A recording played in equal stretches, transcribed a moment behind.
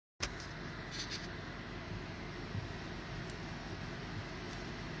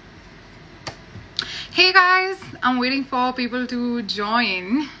Hey guys, I'm waiting for people to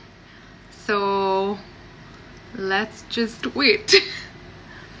join, so let's just wait.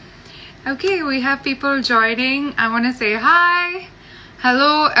 Okay, we have people joining. I want to say hi.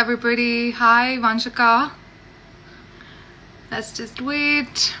 Hello everybody. Hi Vanshika. Let's just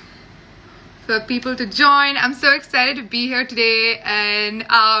wait for people to join. I'm so excited to be here today, and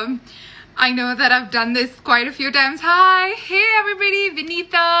I know that I've done this quite a few times. Hi, hey everybody.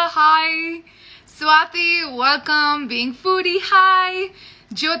 Vinita, hi. Swati, welcome. Being Foodie, hi.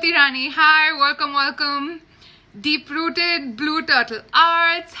 Jyoti Rani, hi. Welcome. Deep Rooted Blue Turtle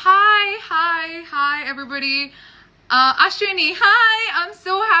Arts, hi everybody. Ashwini, hi. I'm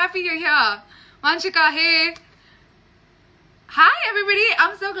so happy you're here. Vanshika, hey. Hi everybody,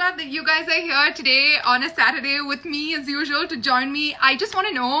 I'm so glad that you guys are here today on a Saturday with me as usual to join me. I just want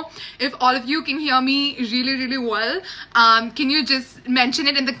to know if all of you can hear me really well. Can you just mention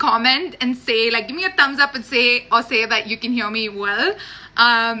it in the comment and say, like, give me a thumbs up and say that you can hear me well,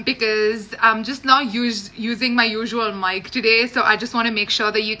 because I'm just not using my usual mic today, so I just want to make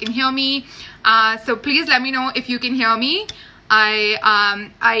sure that you can hear me. So please let me know if you can hear me.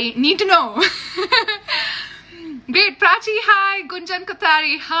 I need to know. Great. Prachi, hi. Gunjan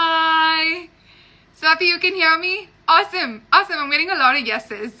Katari, hi. Swati, you can hear me? Awesome. I'm getting a lot of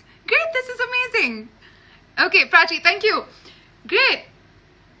yeses. Great. This is amazing. Okay, Prachi, thank you. Great.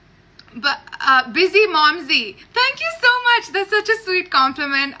 But Busy Momsy, thank you so much. That's such a sweet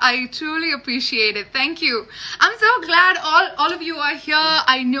compliment. I truly appreciate it. Thank you. I'm so glad all of you are here.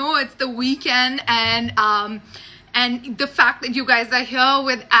 I know it's the weekend, and the fact that you guys are here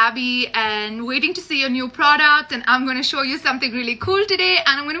with Abby and waiting to see a new product, and I'm going to show you something really cool today,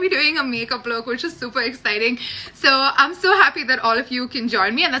 and I'm going to be doing a makeup look, which is super exciting. So I'm so happy that all of you can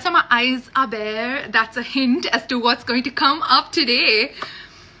join me, and that's why my eyes are bare. That's a hint as to what's going to come up today.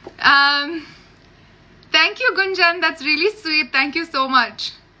 Thank you, Gunjan. That's really sweet. Thank you so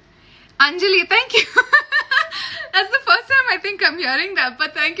much. Anjali, thank you. That's the first time I think I'm hearing that,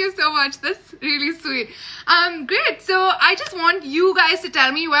 but thank you so much. That's really sweet. Great. So I just want you guys to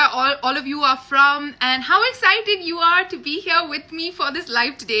tell me where all of you are from and how excited you are to be here with me for this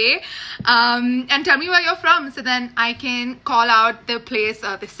live today. And tell me where you're from, so then I can call out the place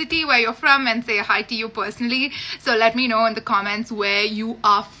or the city where you're from and say hi to you personally. So let me know in the comments where you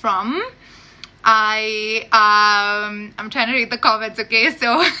are from. I'm trying to read the comments, okay?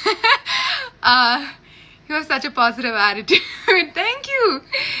 So you have such a positive attitude. Thank you.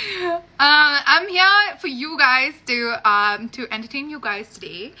 I'm here for you guys to entertain you guys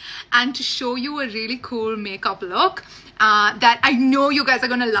today and to show you a really cool makeup look that I know you guys are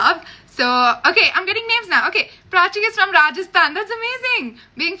gonna love. So, okay, I'm getting names now. Okay, Prachi is from Rajasthan. That's amazing.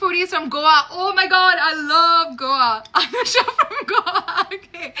 Being Foodie is from Goa. Oh my god, I love Goa. Anusha from Goa.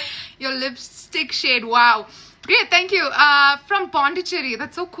 Okay, your lipstick shade. Wow. Great, thank you. From Pondicherry.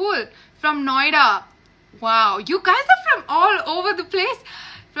 That's so cool. From Noida. Wow, you guys are from all over the place.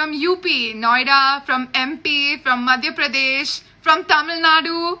 From UP, Noida, from MP, from Madhya Pradesh, from Tamil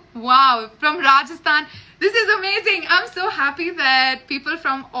Nadu. Wow, from Rajasthan. This is amazing. I'm so happy that people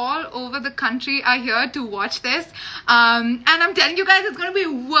from all over the country are here to watch this. And I'm telling you guys, it's going to be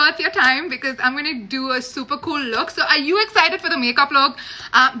worth your time because I'm going to do a super cool look. So are you excited for the makeup look?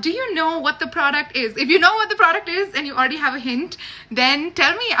 Do you know what the product is? If you know what the product is and you already have a hint, then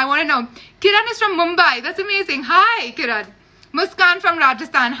tell me. I want to know. Kiran is from Mumbai. That's amazing. Hi, Kiran. Muskan from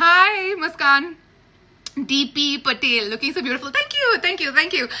Rajasthan. Hi, Muskan. DP Patel, looking so beautiful. Thank you.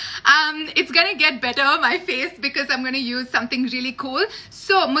 It's gonna get better, my face, because I'm gonna use something really cool.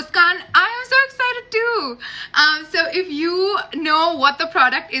 So Muskan, I am so excited too. So if you know what the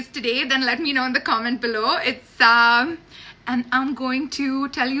product is today, then let me know in the comment below. It's and I'm going to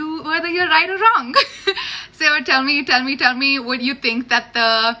tell you whether you're right or wrong. So tell me what you think that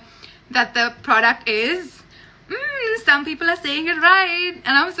the product is. Some people are saying it right,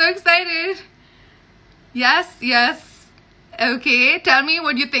 and I'm so excited. Yes. Okay, tell me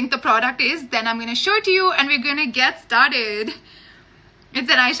what you think the product is. Then I'm going to show it to you and we're going to get started. It's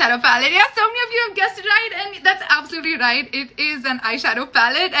an eyeshadow palette. Yeah, so many of you have guessed it right, and that's absolutely right. It is an eyeshadow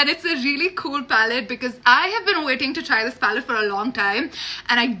palette, and it's a really cool palette because I have been waiting to try this palette for a long time,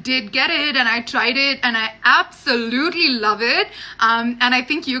 and I did get it and I tried it and I absolutely love it. And I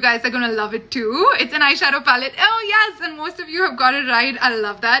think you guys are gonna love it too. It's an eyeshadow palette. Oh yes, and most of you have got it right. I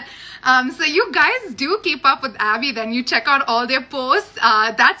love that. So you guys do keep up with Abby, then you check out all their posts.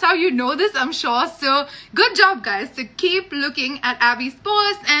 That's how you know this, I'm sure. So good job, guys. So keep looking at Abby's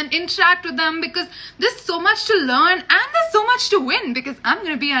posts and interact with them, because there's so much to learn and there's so much to win, because I'm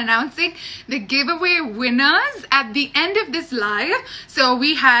going to be announcing the giveaway winners at the end of this live. So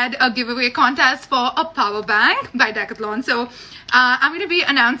we had a giveaway contest for a power bank by Decathlon. So I'm going to be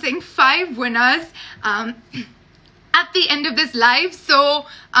announcing 5 winners at the end of this live. So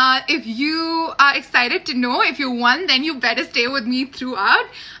if you are excited to know if you won, then you better stay with me throughout.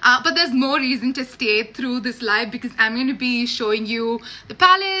 But there's more reason to stay through this live, because I'm going to be showing you the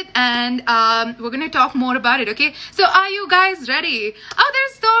palette and we're going to talk more about it. Okay, so are you guys ready? Oh,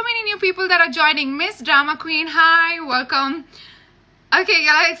 there's so many new people that are joining. Miss Drama Queen, hi, welcome. Okay,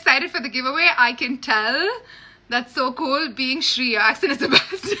 y'all excited for the giveaway, I can tell. That's so cool. Being Shri, your accent is the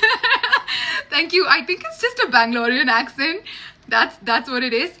best. Thank you. I think it's just a Bangalorean accent. That's what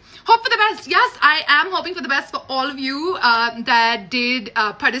it is. Hope for the best. Yes, I am hoping for the best for all of you that did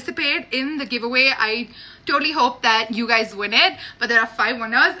participate in the giveaway. I totally hope that you guys win it. But there are 5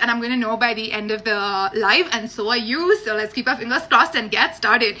 winners and I'm going to know by the end of the live, and so are you. So let's keep our fingers crossed and get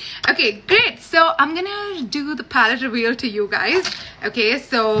started. Okay, great. So I'm going to do the palette reveal to you guys. Okay,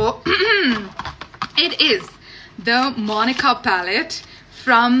 so it is the Monica palette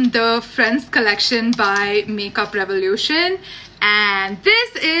from the Friends collection by Makeup Revolution, and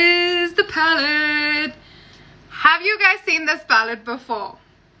this is the palette. Have you guys seen this palette before?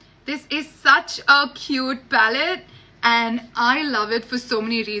 This is such a cute palette and I love it for so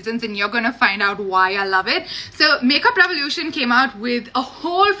many reasons, and you're gonna find out why I love it. So Makeup Revolution came out with a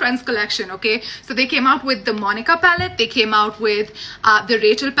whole Friends collection. Okay, so they came out with the Monica palette, they came out with the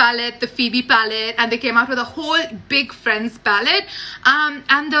Rachel palette, the Phoebe palette, and they came out with a whole big Friends palette.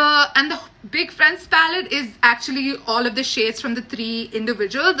 And the big Friends palette is actually all of the shades from the 3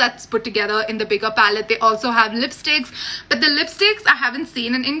 individuals that's put together in the bigger palette. They also have lipsticks, but the lipsticks I haven't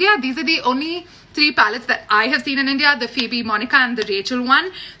seen in India. These are the only 3 palettes that I have seen in India, the Phoebe, Monica and the Rachel one.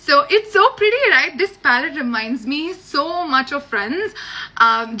 So it's so pretty, right? This palette reminds me so much of Friends.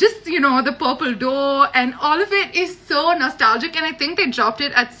 Just, you know, the purple door and all of it is so nostalgic, and I think they dropped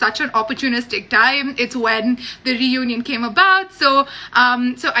it at such an opportunistic time. It's when the reunion came about. So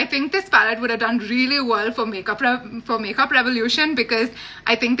so I think this palette would have done really well for Makeup Revolution, because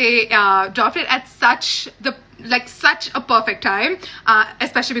I think they dropped it at such a perfect time,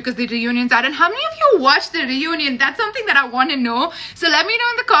 especially because the reunion's out. And how many of you watched the reunion? That's something that I want to know. So let me know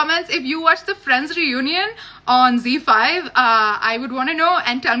in the comments if you watched the Friends reunion on Z5. I would want to know,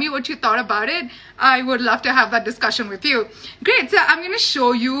 and tell me what you thought about it. I would love to have that discussion with you. Great, so I'm going to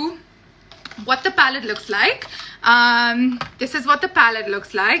show you what the palette looks like. This is what the palette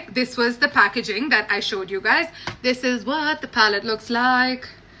looks like. This was the packaging that I showed you guys. This is what the palette looks like.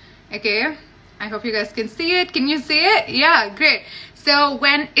 Okay, I hope you guys can see it. Can you see it? Yeah, great. So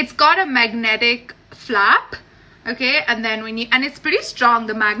when it's got a magnetic flap, okay, and then and it's pretty strong,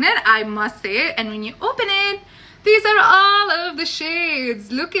 the magnet, I must say, and when you open it, these are all of the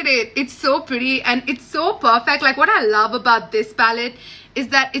shades. Look at it. It's so pretty and it's so perfect. Like, what I love about this palette is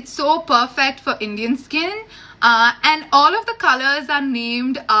that it's so perfect for Indian skin, and all of the colors are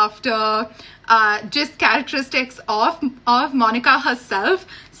named after just characteristics of Monica herself.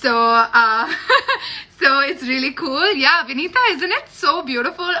 So so it's really cool. Yeah, Vinita, isn't it so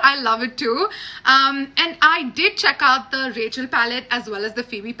beautiful? I love it too. And I did check out the Rachel palette as well as the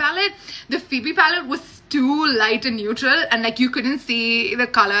Phoebe palette. The Phoebe palette was too light and neutral, and like you couldn't see the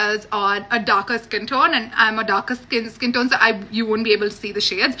colors on a darker skin tone, and I'm a darker skin tone, so you wouldn't be able to see the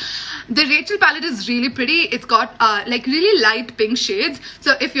shades. The Rachel palette is really pretty. It's got like really light pink shades,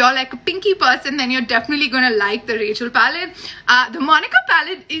 so if you're like a pinky person, then you're definitely gonna like the Rachel palette. The Monica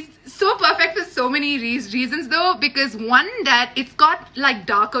palette is so perfect for so many reasons though, because one, that it's got like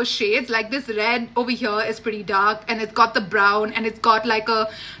darker shades, like this red over here is pretty dark, and it's got the brown, and it's got like a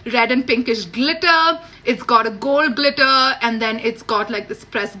red and pinkish glitter, it's got a gold glitter, and then it's got like this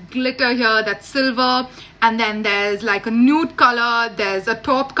pressed glitter here that's silver, and then there's like a nude color, there's a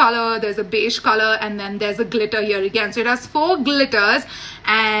taupe color, there's a beige color, and then there's a glitter here again. So it has 4 glitters,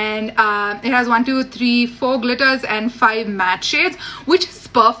 and it has 1, 2, 3, 4 glitters and 5 matte shades, which is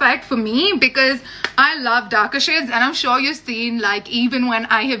perfect for me because I love darker shades. And I'm sure you've seen, like, even when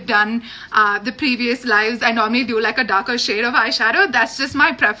I have done the previous lives, I normally do like a darker shade of eyeshadow. That's just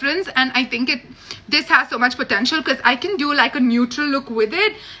my preference, and I think this has so much potential because I can do like a neutral look with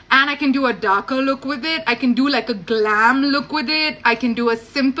it, and I can do a darker look with it, I can do like a glam look with it, I can do a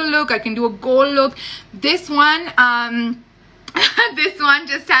simple look, I can do a gold look. This one This one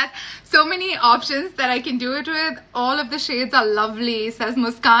just has so many options that I can do it with. All of the shades are lovely, says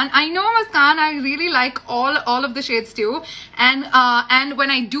Muskan. I know, Muskan, I really like all of the shades too. And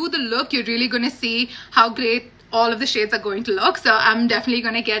when I do the look, you're really going to see how great all of the shades are going to look. So I'm definitely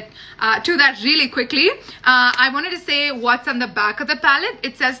going to get to that really quickly. I wanted to say what's on the back of the palette.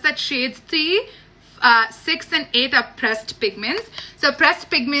 It says that shades 3, 6 and 8 are pressed pigments. So pressed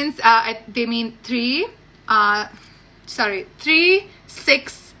pigments, they mean 3,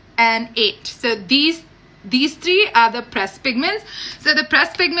 6 and 8. So these 3 are the pressed pigments. So the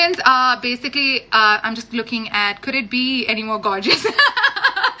pressed pigments are basically, I'm just looking at, could it be any more gorgeous?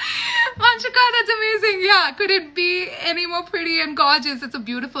 Vanshika, that's amazing. Yeah, could it be any more pretty and gorgeous? It's a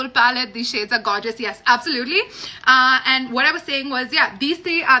beautiful palette. These shades are gorgeous. Yes, absolutely. And what I was saying was, yeah, these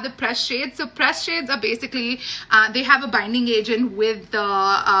 3 are the pressed shades. So pressed shades are basically, they have a binding agent with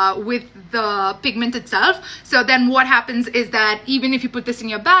the pigment itself. So then what happens is that even if you put this in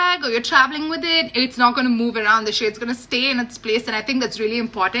your bag or you're traveling with it, it's not going to move around. The shade's going to stay in its place, and I think that's really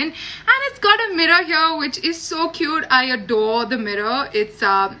important. And it's got a mirror here, which is so cute. I adore the mirror. It's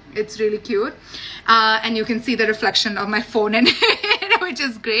really cute, and you can see the reflection of my phone in it, which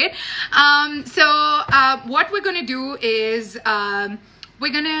is great. So what we're gonna do is we're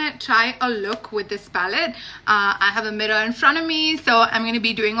gonna try a look with this palette. I have a mirror in front of me, so I'm gonna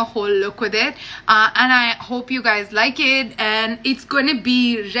be doing a whole look with it, and I hope you guys like it. And it's gonna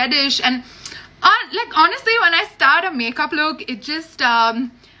be reddish, and like honestly, when I start a makeup look, it just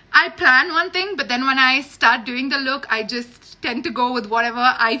I plan one thing, but then when I start doing the look, I just tend to go with whatever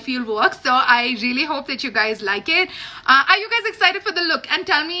I feel works. So I really hope that you guys like it. Are you guys excited for the look? And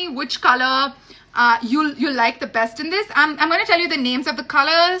tell me which color you like the best in this. I'm going to tell you the names of the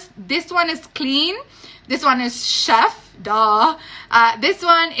colors. This one is Clean. This one is Chef. Duh. This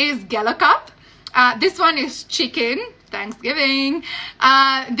one is Gala Cup. This one is Chicken. Thanksgiving.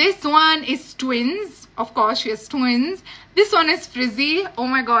 This one is Twins. Of course, she has twins. This one is Frizzy. Oh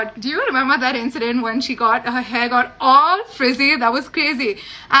my god, do you remember that incident when her hair got all frizzy? That was crazy.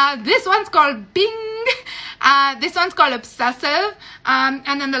 This one's called Bing. This one's called Obsessive.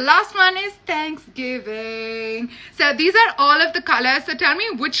 And then the last one is Thanksgiving. So these are all of the colors. So tell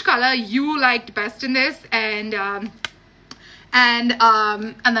me which color you liked best in this, and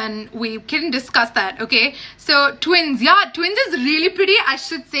then we can discuss that. Okay, so Twins. Yeah, Twins is really pretty. I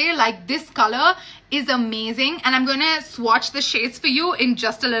should say, like, this color is amazing, and I'm gonna swatch the shades for you in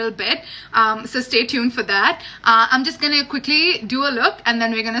just a little bit, so stay tuned for that. I'm just gonna quickly do a look, and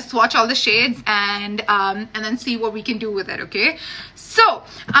then we're gonna swatch all the shades and then see what we can do with it. Okay, so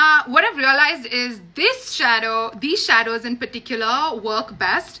what I've realized is these shadows in particular work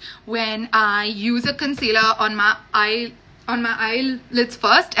best when I use a concealer on my eyelids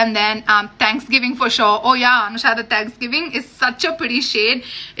first, and then Thanksgiving for sure. Oh yeah, Anusha, the Thanksgiving is such a pretty shade.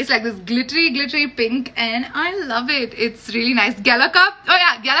 It's like this glittery pink, and I love it. It's really nice. Gala Cup. Oh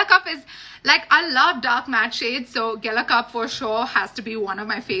yeah, Gala Cup is like, I love dark matte shades, so Gala Cup for sure has to be one of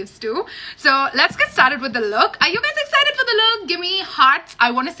my faves too. So let's get started with the look. Are you guys excited for the look? Give me hearts. I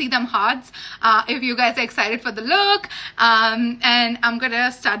want to see them hearts if you guys are excited for the look. And I'm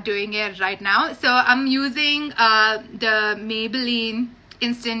gonna start doing it right now. So I'm using the Maybelline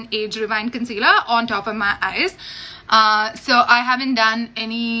Instant Age Rewind Concealer on top of my eyes. So I haven't done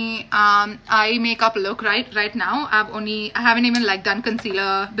any eye makeup look right now. I haven't even like done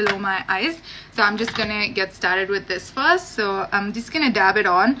concealer below my eyes. So I'm just gonna get started with this first. So I'm just gonna dab it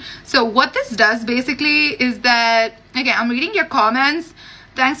on. So what this does basically is that, okay, I'm reading your comments.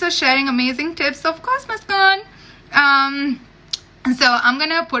 Thanks for sharing amazing tips. Of course, Muskan. So I'm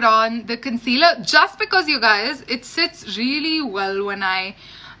gonna put on the concealer just because, you guys, it sits really well when I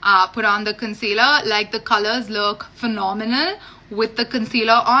put on the concealer. Like, the colors look phenomenal with the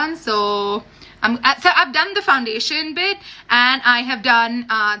concealer on. So I've done the foundation bit, and I have done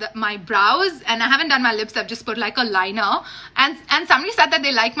my brows, and I haven't done my lips. I've just put like a liner, and somebody said that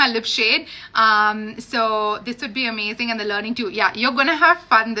they like my lip shade, so this would be amazing. And the learning too. Yeah, you're gonna have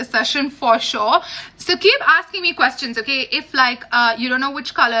fun this session for sure. So keep asking me questions, okay? If like you don't know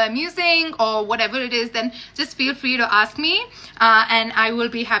which color I'm using or whatever it is, then just feel free to ask me, and I will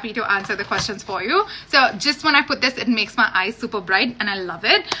be happy to answer the questions for you. So just when I put this, it makes my eyes super bright, and I love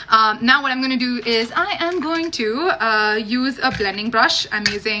it. Now what I'm gonna do is I am going to use a blending brush. I'm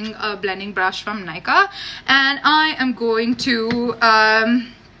using a blending brush from Nykaa, and I am going to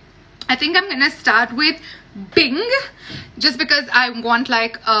I think I'm gonna start with Bing, just because I want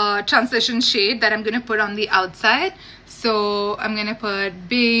like a transition shade that I'm gonna put on the outside. So I'm gonna put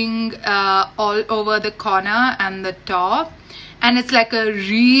Bing all over the corner and the top, and it's like a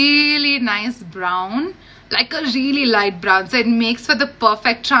really nice brown. like a really light brown, so it makes for the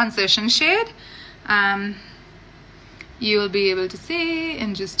perfect transition shade. You'll be able to see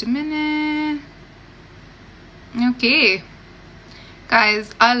in just a minute. Okay,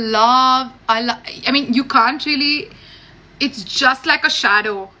 guys, I mean, you can't really, it's just like a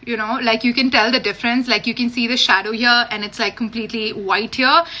shadow, you know, like you can tell the difference. Like you can see the shadow here and it's like completely white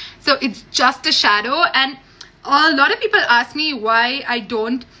here, so it's just a shadow. And a lot of people ask me why I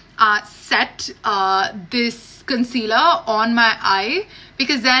don't set this concealer on my eye,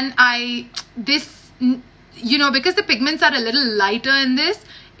 because then you know, because the pigments are a little lighter in this,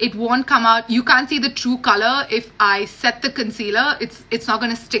 it won't come out. You can't see the true color. If I set the concealer, it's not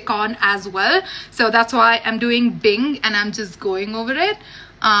going to stick on as well. So that's why I'm doing Bing and I'm just going over it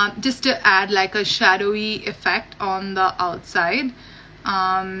just to add like a shadowy effect on the outside.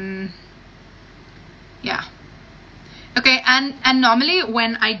 Yeah. Okay, and normally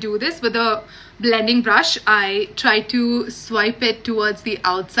when I do this with a blending brush, I try to swipe it towards the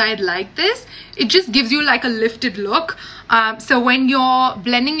outside like this. It just gives you like a lifted look. So when you're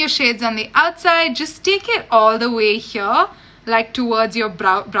blending your shades on the outside, just take it all the way here, like towards your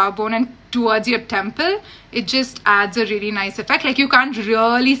brow bone and towards your temple. It just adds a really nice effect. Like you can't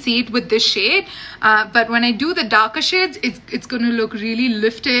really see it with this shade, but when I do the darker shades, it's going to look really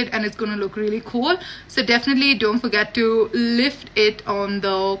lifted and it's going to look really cool. So definitely don't forget to lift it on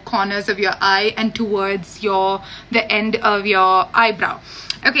the corners of your eye and towards the end of your eyebrow.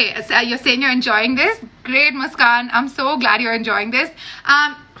 Okay, so you're saying you're enjoying this. Great, Muskan. I'm so glad you're enjoying this.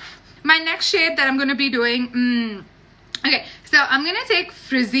 My next shade that I'm going to be doing, okay, so I'm going to take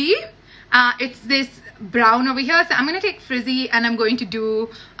Frizzy. It's this brown over here, so I'm going to take Frizzy and I'm going to do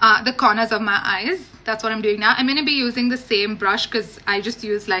the corners of my eyes. That's what I'm doing now. I'm going to be using the same brush because I just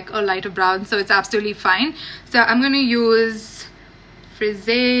use like a lighter brown, so it's absolutely fine. So I'm going to use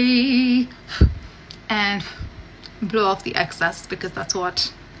Frizzy and blow off the excess, because that's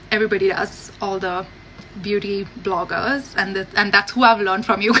what everybody does, all the beauty bloggers, and that's who I've learned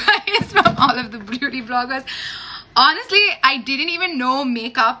from, you guys, from all of the beauty bloggers. Honestly, I didn't even know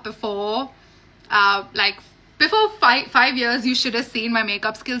makeup before. Like before 5 years, you should have seen my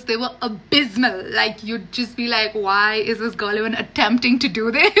makeup skills. They were abysmal. Like you'd just be like, why is this girl even attempting to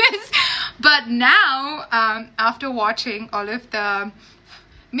do this? But now, after watching all of the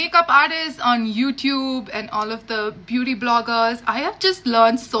makeup artists on YouTube and all of the beauty bloggers, I have just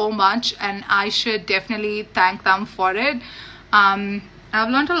learned so much, and I should definitely thank them for it. I've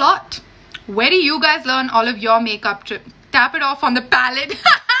learned a lot. Where do you guys learn all of your makeup trip? Tap it off on the palette.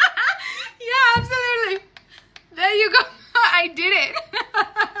 Yeah, absolutely. There you go. I did it.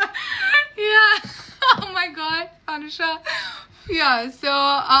 Yeah. Oh my god, Anusha. Yeah, so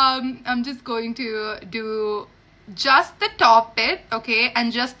I'm just going to do just the top bit, okay,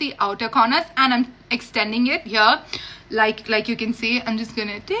 and just the outer corners, and I'm extending it here, like you can see. I'm just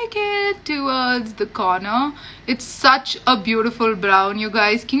gonna take it towards the corner. It's such a beautiful brown, you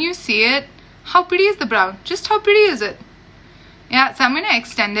guys. Can you see it? How pretty is the brown? Just how pretty is it? Yeah, so I'm gonna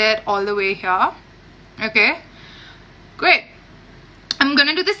extend it all the way here. Okay, great. I'm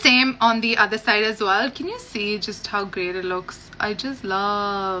gonna do the same on the other side as well. Can you see just how great it looks? I just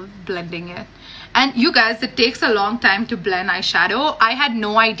love blending it. And you guys, it takes a long time to blend eyeshadow. I had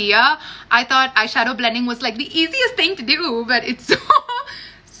no idea. I thought eyeshadow blending was like the easiest thing to do, but it's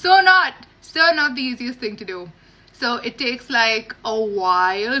so not the easiest thing to do. So it takes like a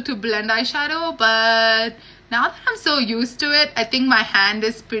while to blend eyeshadow, but now that I'm so used to it, I think my hand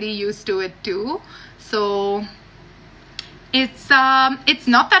is pretty used to it too. So it's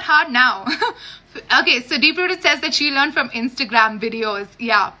not that hard now. Okay, so Deep Rooted says that she learned from Instagram videos.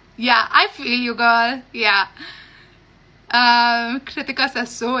 Yeah, I feel you, girl. Yeah. Kritika says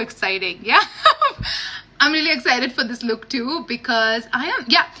so exciting. Yeah. I'm really excited for this look too, because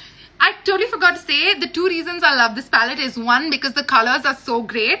I totally forgot to say the two reasons I love this palette is, one, because the colors are so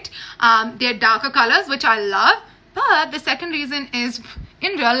great. They're darker colors, which I love. But the second reason is,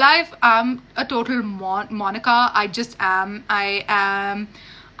 in real life, I'm a total Monica. I just am.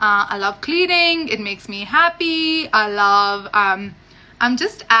 I love cleaning. It makes me happy. I love, I'm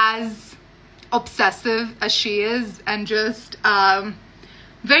just as obsessive as she is, and just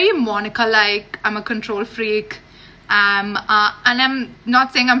very Monica-like. I'm a control freak. And I'm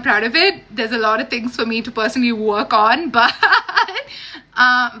not saying I'm proud of it. There's a lot of things for me to personally work on, but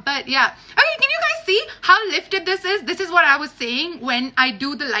yeah. Okay, can you guys see how lifted this is? This is what I was saying. When I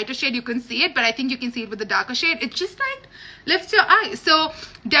do the lighter shade, you can see it, but I think you can see it with the darker shade. It just like lifts your eye. So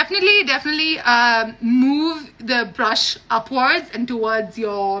definitely move the brush upwards and towards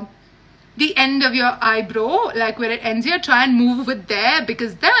the end of your eyebrow, like where it ends here. Try and move it there,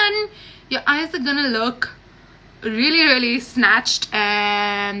 because then your eyes are gonna look really snatched,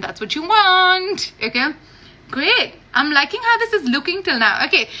 and that's what you want. Okay, great. I'm liking how this is looking till now.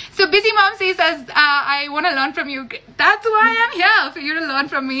 Okay, so Busy Mom says, I want to learn from you. That's why I'm here, for you to learn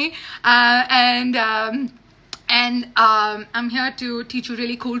from me. I'm here to teach you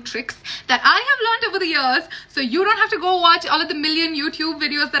really cool tricks that I have learned over the years, so you don't have to go watch all of the million YouTube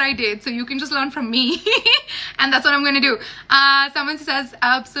videos that I did, so you can just learn from me. And that's what I'm going to do. Someone says,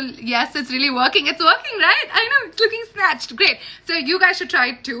 absolutely, yes, it's really working. It's working, right? I know, it's looking snatched. Great. So you guys should try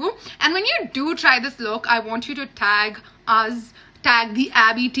it too. And when you do try this look, I want you to tag us, tag the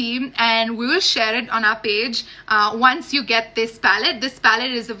Abby team, and we will share it on our page. Once you get this palette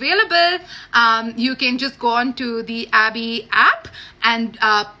is available. You can just go on to the Abby app and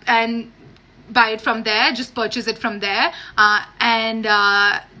buy it from there. Just purchase it from there.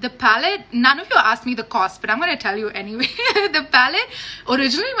 The palette, none of you asked me the cost, but I'm going to tell you anyway. The palette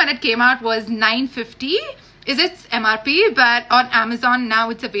originally when it came out was $950 is its MRP, but on Amazon now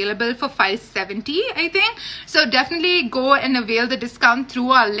it's available for $570, I think. So definitely go and avail the discount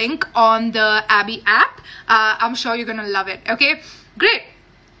through our link on the Abby app. I'm sure you're gonna love it. Okay, great.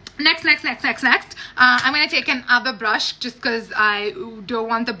 Next. I'm gonna take another brush just because I don't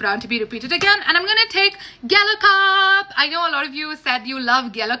want the brown to be repeated again, and I'm gonna take Yellow Cup. I know a lot of you said you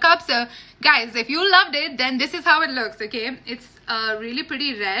love Yellow Cup, so guys, if you loved it, then this is how it looks. Okay, it's really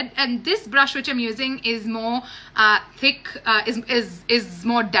pretty red, and this brush which I'm using is more thick, is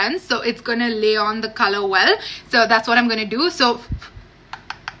more dense, so it's gonna lay on the color well. So that's what I'm gonna do. So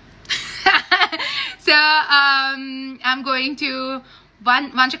I'm going to.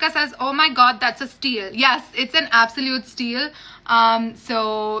 Vanchika says, oh my god, that's a steal. Yes, it's an absolute steal.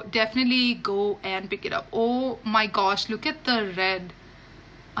 So definitely go and pick it up. Oh my gosh, look at the red.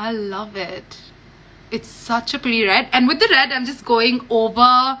 I love it. It's such a pretty red, and with the red I'm just going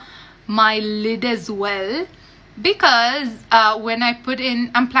over my lid as well, because when I put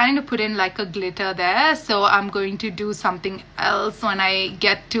in, I'm planning to put in like a glitter there, so I'm going to do something else when I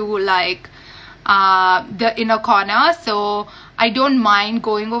get to like the inner corner. So I don't mind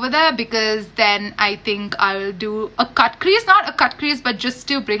going over there, because then I think I will do a cut crease, not a cut crease, but just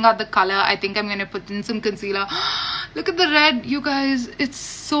to bring out the color. I think I'm gonna put in some concealer. Look at the red, you guys. It's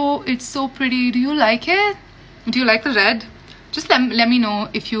so pretty. Do you like it? Do you like the red? Just let me know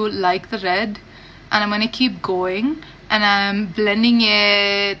if you like the red. And I'm gonna keep going, and I'm blending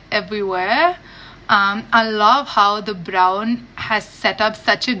it everywhere. I love how the brown has set up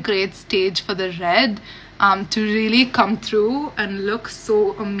such a great stage for the red to really come through and look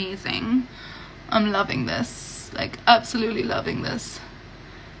so amazing. I'm loving this, like absolutely loving this.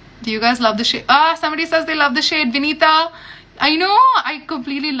 Do you guys love the shade? Somebody says they love the shade. Vinita, I know, I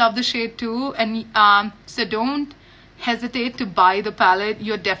completely love the shade too. And so don't hesitate to buy the palette.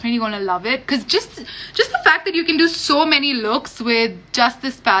 You're definitely gonna love it, because just the fact that you can do so many looks with just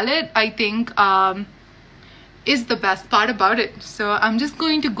this palette, I think is the best part about it. So I'm just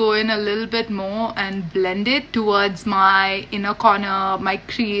going to go in a little bit more and blend it towards my inner corner, my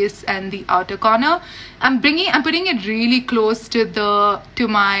crease, and the outer corner. I'm putting it really close to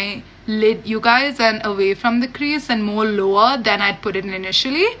my lid, you guys, and away from the crease, and more lower than I'd put it in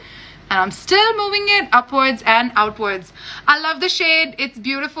initially. And I'm still moving it upwards and outwards. I love the shade. It's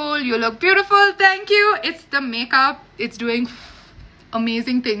beautiful. You look beautiful. Thank you. It's the makeup. It's doing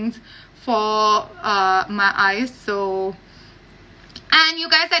amazing things for my eyes. So, and you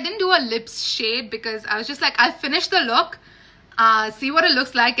guys, I didn't do a lips shade because I was just like, I'll finish the look, see what it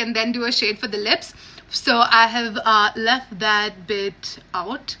looks like, and then do a shade for the lips. So I have left that bit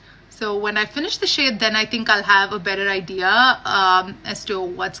out. So when I finish the shade, then I think I'll have a better idea as to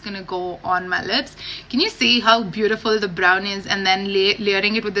what's gonna go on my lips. Can you see how beautiful the brown is? And then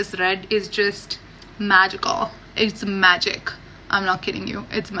layering it with this red is just magical. It's magic. I'm not kidding you.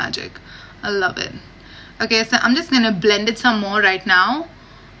 It's magic. I love it. Okay, so I'm just gonna blend it some more right now.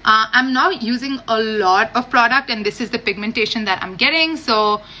 I'm not using a lot of product, and this is the pigmentation that I'm getting.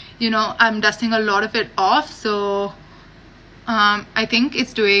 So, you know, I'm dusting a lot of it off. So I think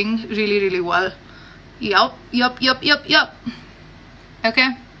it's doing really well. Yup. Okay,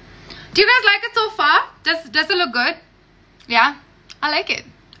 do you guys like it so far? Does it look good? Yeah, I like it.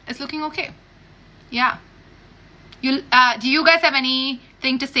 It's looking okay. Yeah. Do you guys have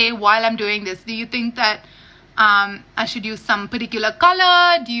anything to say while I'm doing this? Do you think that I should use some particular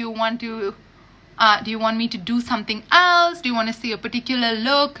color? Do you want me to do something else? Do you want to see a particular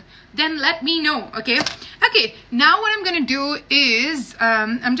look? Then let me know. Okay, now what I'm gonna do is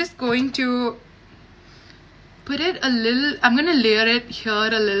I'm just going to put it a little, I'm gonna layer it here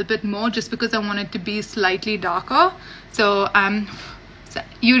a little bit more, just because I want it to be slightly darker. So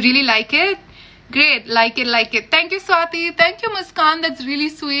you really like it? Great, like it. Thank you, Swati. Thank you, Muskan. That's really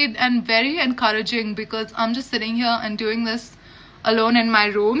sweet and very encouraging, because I'm just sitting here and doing this alone in my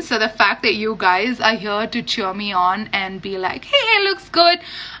room. So the fact that you guys are here to cheer me on and be like, hey, it looks good,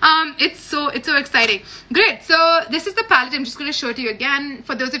 it's so exciting. Great. So this is the palette. I'm just going to show it to you again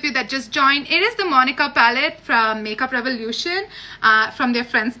for those of you that just joined. It is the Monica palette from Makeup Revolution, from their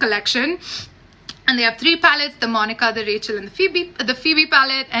Friends collection. And they have 3 palettes: the Monica, the Rachel, and the Phoebe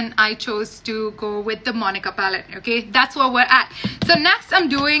palette. And I chose to go with the Monica palette. Okay, that's where we're at. So next I'm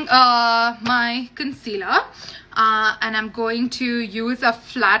doing my concealer. And I'm going to use a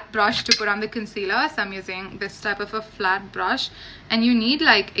flat brush to put on the concealer. So I'm using this type of a flat brush, and you need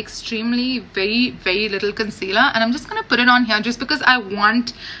like extremely very little concealer, and I'm just going to put it on here just because I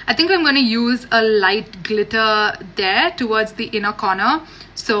think I'm going to use a light glitter there towards the inner corner.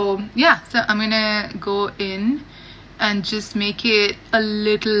 So yeah, so I'm going to go in and just make it a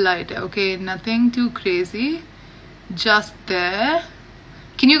little lighter. Okay, nothing too crazy, just there.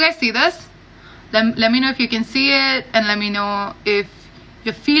 Can you guys see this? Let me know if you can see it, and let me know if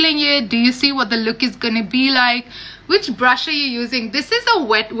you're feeling it. Do you see what the look is going to be like? Which brush are you using? This is a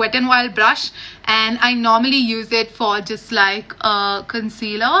Wet n Wild brush, and I normally use it for just like a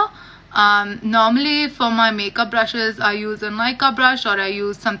concealer. Normally for my makeup brushes, I use a Nika brush, or I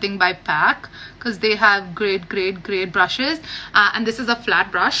use something by PAC, because they have great brushes. And this is a flat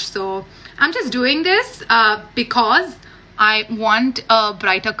brush, so I'm just doing this because I want a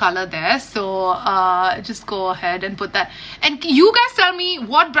brighter color there. So just go ahead and put that. And you guys tell me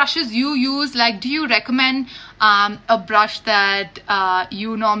what brushes you use. Like, do you recommend a brush that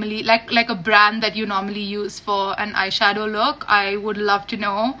you normally like a brand that you normally use for an eyeshadow look? I would love to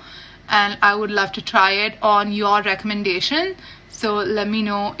know, and I would love to try it on your recommendation. So let me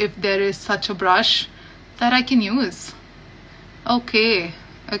know if there is such a brush that I can use. Okay,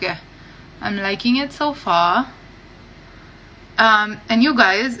 I'm liking it so far. And you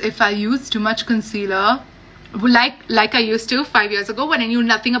guys, if I use too much concealer, like I used to 5 years ago when I knew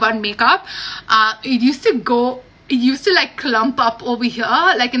nothing about makeup, it used to like clump up over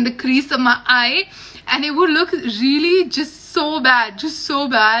here, like in the crease of my eye, and it would look really just so bad,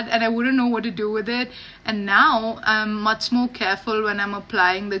 and I wouldn't know what to do with it. And now I'm much more careful when I'm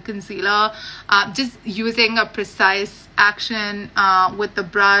applying the concealer, just using a precise action with the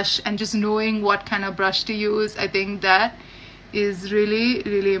brush, and just knowing what kind of brush to use. I think that is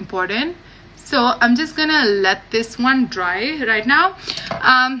really important. So I'm just gonna let this one dry right now.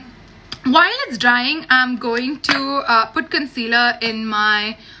 While it's drying, I'm going to put concealer in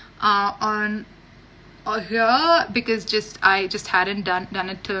my on here, because I just hadn't done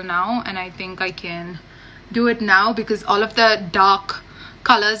it till now, and I think I can do it now because all of the dark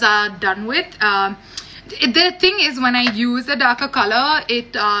colors are done with. The thing is, when I use a darker color,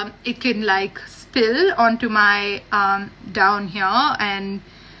 it can like spill onto my down here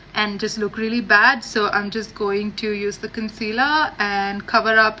and just look really bad. So I'm just going to use the concealer and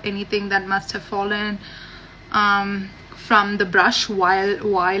cover up anything that must have fallen from the brush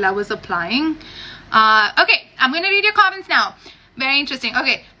while I was applying. Okay, I'm gonna read your comments now. Very interesting.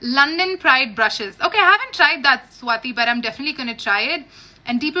 Okay, London Pride brushes. Okay, I haven't tried that, Swati, but I'm definitely gonna try it.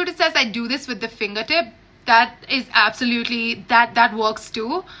 And Deep Rooted says I do this with the fingertip. That is absolutely, that works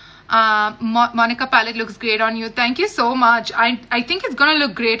too. Monica palette looks great on you. Thank you so much. I think it's gonna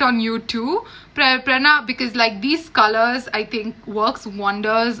look great on you too, Prerna, because like these colors I think works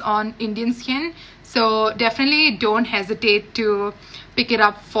wonders on Indian skin. So definitely don't hesitate to pick it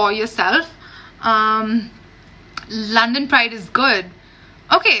up for yourself. London Pride is good.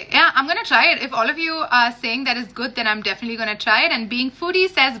 Okay, yeah, I'm gonna try it. If all of you are saying that is good, then I'm definitely gonna try it. And Being Foodie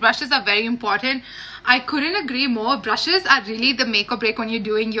says brushes are very important. I couldn't agree more. Brushes are really the make or break when you're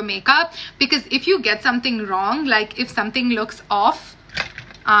doing your makeup, because if you get something wrong, like if something looks off,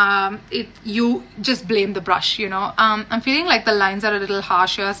 you just blame the brush, you know. I'm feeling like the lines are a little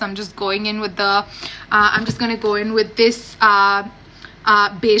harsher, so I'm just going in with the I'm just gonna go in with this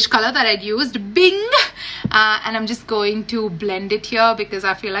beige color that I'd used, Bing, and I'm just going to blend it here because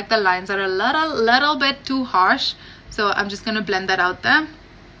I feel like the lines are a little bit too harsh. So I'm just gonna blend that out there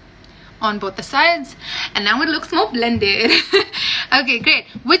on both the sides, and now it looks more blended. Okay, great.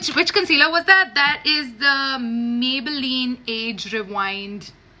 Which concealer was that? That is the Maybelline Age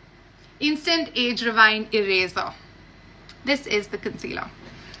Rewind Instant Age Rewind Eraser. This is the concealer.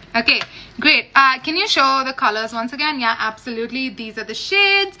 Okay, great. Can you show the colors once again? Yeah, absolutely. These are the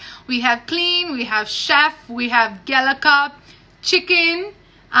shades. We have Clean, we have Chef, we have Galacup, Chicken,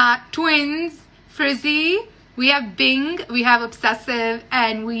 Twins, Frizzy, we have Bing, we have Obsessive,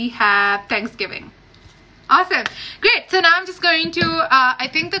 and we have Thanksgiving. Awesome. Great. So now I'm just going to, I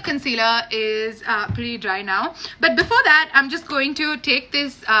think the concealer is pretty dry now. But before that, I'm just going to take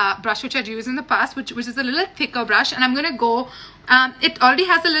this brush which I'd used in the past, which is a little thicker brush. And I'm going to go, it already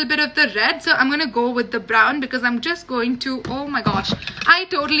has a little bit of the red. So I'm going to go with the brown because I'm just going to, oh my gosh, I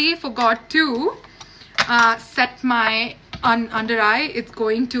totally forgot to set my under eye. It's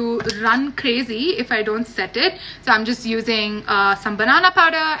going to run crazy if I don't set it. So I'm just using some banana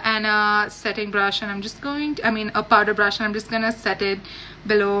powder and a setting brush, and I'm just going to, a powder brush, and I'm just gonna set it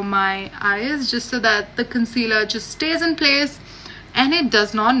below my eyes just so that the concealer just stays in place and it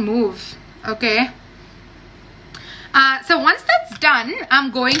does not move. Okay, so once that's done, I'm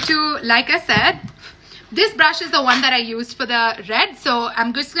going to, like I said, this brush is the one that I used for the red. So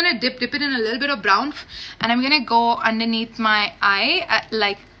I'm just going to dip it in a little bit of brown. And I'm going to go underneath my eye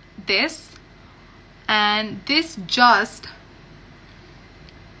like this. And this just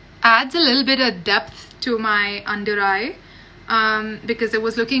adds a little bit of depth to my under eye. Because it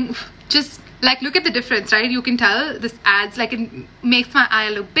was looking just like, look at the difference, right? You can tell this adds, like, it makes my eye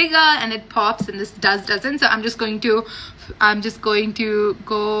look bigger and it pops, and this doesn't. So I'm just going to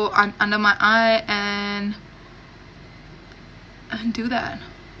go under my eye and do that.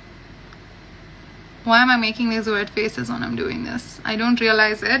 Why am I making these weird faces when I'm doing this? I don't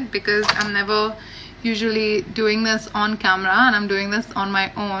realize it because I'm never usually doing this on camera, and I'm doing this on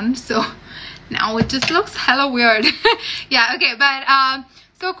my own. So now it just looks hella weird. Yeah, okay, but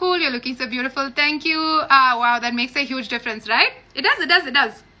so cool, you're looking so beautiful. Thank you. Wow, that makes a huge difference, right? It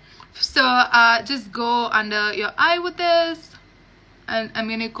does. So just go under your eye with this, and I'm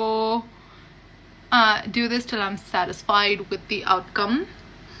gonna go do this till I'm satisfied with the outcome.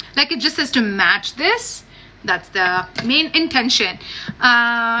 Like, it just has to match this. That's the main intention.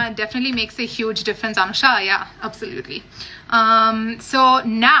 Definitely makes a huge difference, Anusha. Yeah, absolutely. So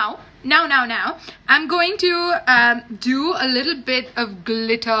now I'm going to do a little bit of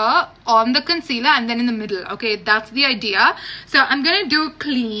glitter on the concealer and then in the middle. Okay, that's the idea. So I'm gonna do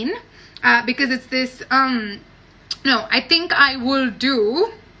clean because it's this no, I think I will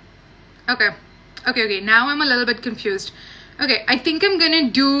do okay, now I'm a little bit confused. Okay, I think I'm gonna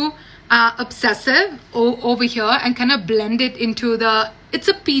do obsessive over here and kind of blend it into the, it's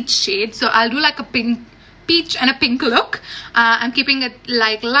a peach shade, so I'll do like a peach and a pink look. I'm keeping it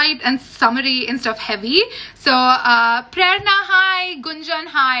like light and summery instead of heavy. So Prerna, hi. Gunjan,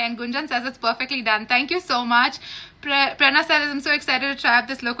 hi. And Gunjan says it's perfectly done. Thank you so much. Prerna says, I'm so excited to try out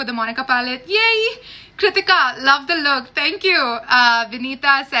this look with the Monica palette. Yay! Kritika, love the look. Thank you.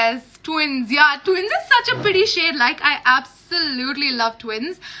 Vinita says twins. Yeah, twins is such a pretty shade. Like, I absolutely love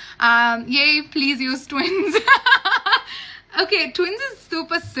twins. Yay, please use twins. Okay, twins is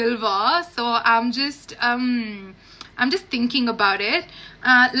super silver, so I'm just thinking about it.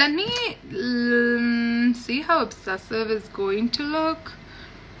 Let me see how obsessive is going to look.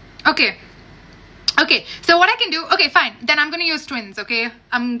 Okay, so what I can do, okay, fine, then I'm gonna use twins. Okay,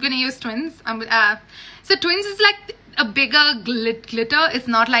 I'm gonna use twins. So twins is like a bigger glitter. It's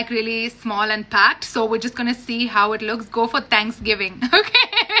not like really small and packed, so we're just gonna see how it looks. Go for Thanksgiving.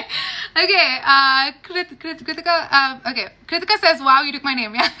 Okay, Kritika, okay, Kritika says, wow, you took my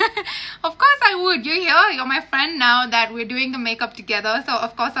name. Yeah, of course I would. You're here, you're my friend now that we're doing the makeup together, so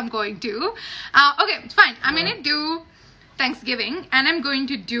of course I'm going to. Okay, fine, I'm gonna do Thanksgiving and I'm going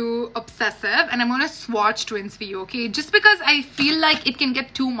to do obsessive, and I'm going to swatch twins for you, okay, just because I feel like it can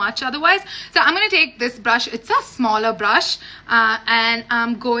get too much otherwise. So I'm going to take this brush, it's a smaller brush, and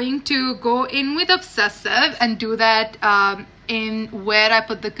I'm going to go in with obsessive and do that in where I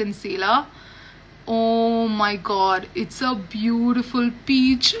put the concealer. Oh my god, it's a beautiful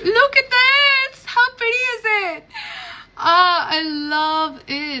peach. Look at this, how pretty is it? I love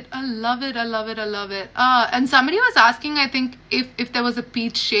it. I love it. I love it. I love it. And somebody was asking, I think, if there was a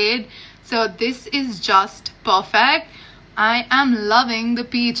peach shade. So this is just perfect. I am loving the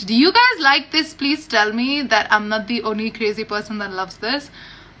peach. Do you guys like this? Please tell me that I'm not the only crazy person that loves this.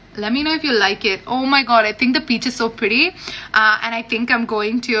 Let me know if you like it. Oh my god, I think the peach is so pretty. And I think I'm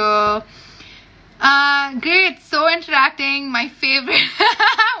going to... great, so interacting, my favorite.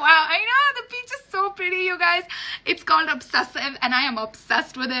 Wow, I know, the peach is so pretty, you guys. It's called Obsessive and I am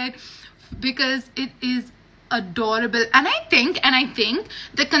obsessed with it because it is adorable. And I think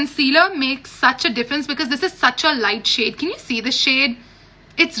the concealer makes such a difference because this is such a light shade. Can you see the shade?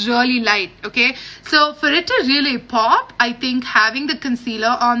 It's really light, okay? So for it to really pop, I think having the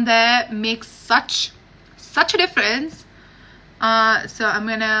concealer on there makes such a difference. So I'm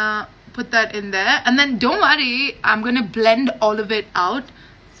gonna put that in there, and then don't worry, I'm gonna blend all of it out,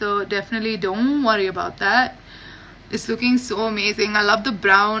 so definitely don't worry about that. It's looking so amazing. I love the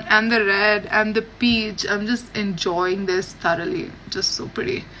brown and the red and the peach. I'm just enjoying this thoroughly. Just so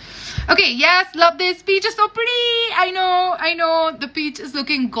pretty. Okay, yes, love this. Peach is so pretty. I know. The peach is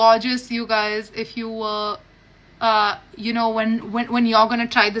looking gorgeous, you guys. If you were, you know, when you're gonna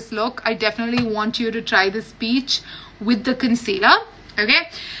try this look, I definitely want you to try this peach with the concealer. Okay,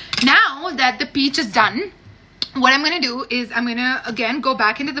 now that the peach is done, what I'm going to do is I'm going to again go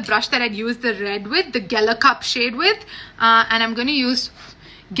back into the brush that I'd used the red with, the Geller Cup shade with, and I'm going to use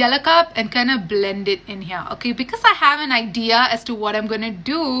Geller Cup and kind of blend it in here, okay? Because I have an idea as to what I'm going to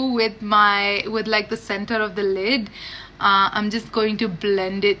do with like the center of the lid. I'm just going to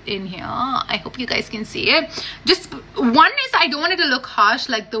blend it in here. I hope you guys can see it. Just one is I don't want it to look harsh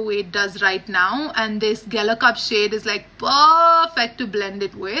like the way it does right now, and this Geller Cup shade is like perfect to blend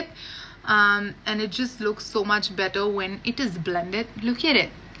it with. And it just looks so much better when it is blended. Look at it.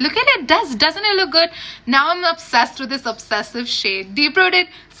 Doesn't it look good? Now I'm obsessed with this obsessive shade. Deep rooted,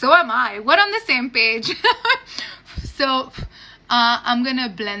 so am I. We're on the same page. So I'm gonna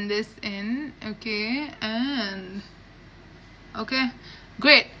blend this in. Okay, and okay,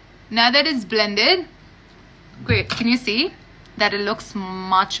 great. Now that it's blended, great. Can you see that it looks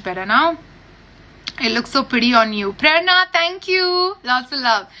much better now? It looks so pretty on you. Prerna, thank you. Lots of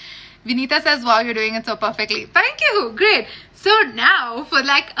love. Vinita says, wow, you're doing it so perfectly. Thank you. Great. So now for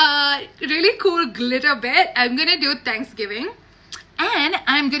like a really cool glitter bit, I'm going to do Thanksgiving. And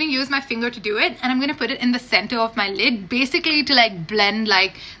I'm going to use my finger to do it. And I'm going to put it in the center of my lid. Basically to like blend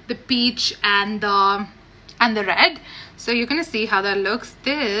like the peach and the red. So you're going to see how that looks.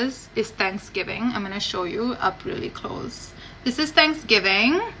 This is Thanksgiving. I'm going to show you up really close. This is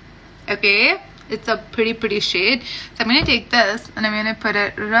Thanksgiving. Okay. It's a pretty shade. So I'm going to take this and I'm going to put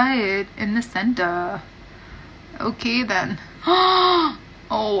it right in the center. Okay then. Oh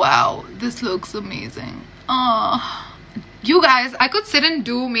wow, this looks amazing. Oh, you guys, I could sit and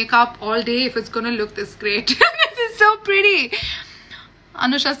do makeup all day if it's going to look this great. This is so pretty.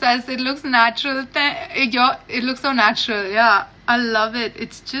 Anusha says it looks natural. It looks so natural. Yeah, I love it.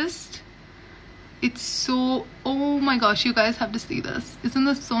 It's so, oh my gosh, you guys have to see this. Isn't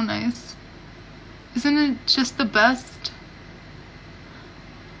this so nice? Isn't it just the best?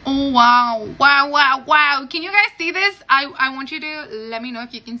 Oh wow. Can you guys see this? I want you to let me know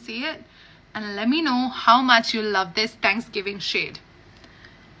if you can see it, and let me know how much you love this Thanksgiving shade.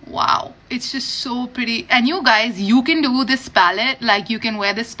 Wow, it's just so pretty. And you guys, you can do this palette, like you can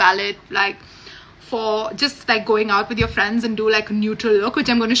wear this palette like for just like going out with your friends and do like a neutral look, which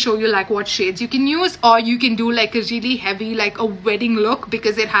I'm going to show you like what shades you can use, or you can do like a really heavy like a wedding look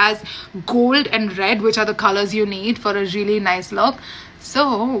because it has gold and red, which are the colors you need for a really nice look.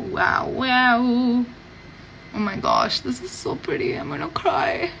 So wow, oh my gosh, this is so pretty. I'm gonna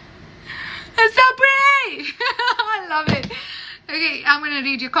cry. It's so pretty. I love it. Okay, I'm gonna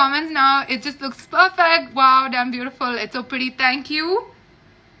read your comments now. It just looks perfect. Wow, damn beautiful. It's so pretty. Thank you.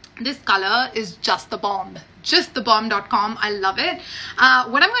 This color is just the bomb. Justthebomb.com. I love it.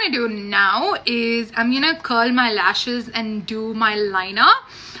 What I'm going to do now is I'm going to curl my lashes and do my liner.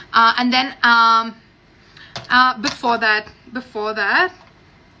 And then before that,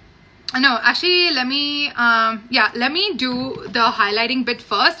 no, actually let me do the highlighting bit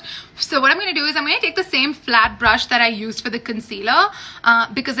first. So what I'm going to do is I'm going to take the same flat brush that I used for the concealer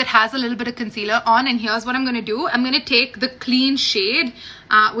because it has a little bit of concealer on, and here's what I'm going to do. I'm going to take the clean shade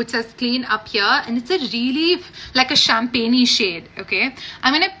which says clean up here, and it's a really like a champagne-y shade. Okay,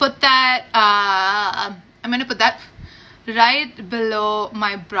 I'm going to put that right below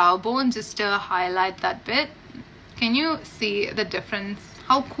my brow bone just to highlight that bit. Can you see the difference?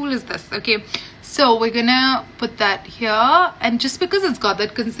 How cool is this? Okay, so we're gonna put that here, and just because it's got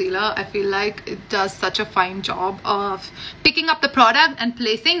that concealer, I feel like it does such a fine job of picking up the product and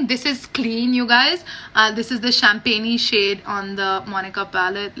placing. This is clean, you guys. This is the champagne shade on the Monica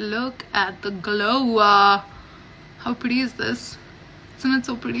palette. Look at the glow. How pretty is this? Isn't it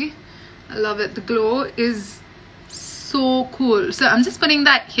so pretty? I love it. The glow is so cool. So I'm just putting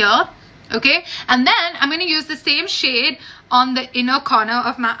that here. Okay, and then I'm going to use the same shade on the inner corner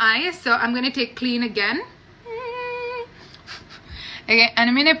of my eye. So I'm going to take clean again. Okay, and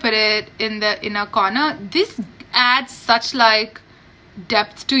I'm going to put it in the inner corner. This adds such like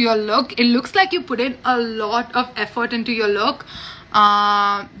depth to your look. It looks like you put in a lot of effort into your look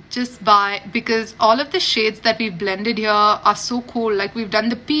because all of the shades that we've blended here are so cool. Like we've done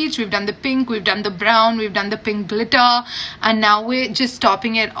the peach, we've done the pink, we've done the brown, we've done the pink glitter, and now we're just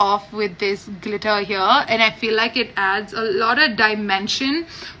topping it off with this glitter here. And I feel like it adds a lot of dimension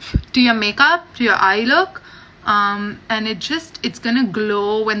to your makeup, to your eye look, and it's gonna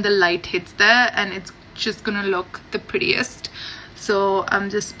glow when the light hits there, and it's just gonna look the prettiest. So I'm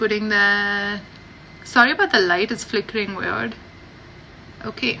just putting that. Sorry about the light, it's flickering weird.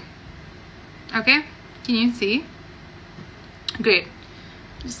 Okay, can you see? Great.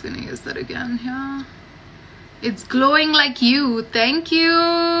 Just gonna use that again here. It's glowing like you. Thank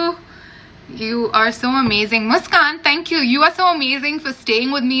you. You are so amazing. Muskan, thank you. You are so amazing for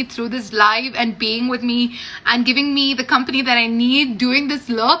staying with me through this live and being with me and giving me the company that I need, doing this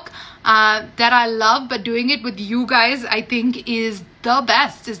look that I love, but doing it with you guys I think is the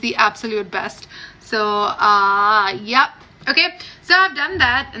best, is the absolute best. So yep. Okay, so I've done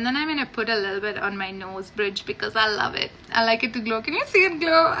that, and then I'm gonna put a little bit on my nose bridge because I love it. I like it to glow. Can you see it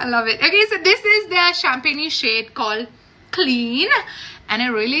glow? I love it. Okay, so this is the champagne shade called Clean, and it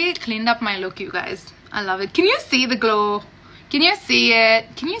really cleaned up my look, you guys. I love it. Can you see the glow? Can you see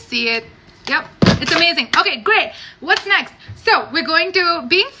it? Can you see it? Yep, it's amazing. Okay, great. What's next? So we're going to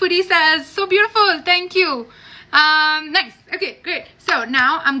Being Foodie says, so beautiful. Thank you. Nice. Okay, great. So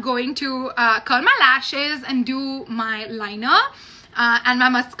now I'm going to curl my lashes and do my liner and my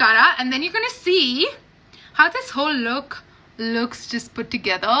mascara, and then you're gonna see how this whole look looks just put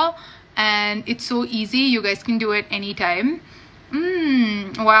together, and it's so easy. You guys can do it anytime.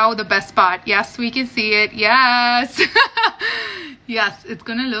 Wow, the best part. Yes, we can see it. Yes. Yes, it's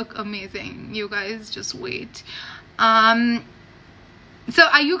gonna look amazing. You guys just wait. So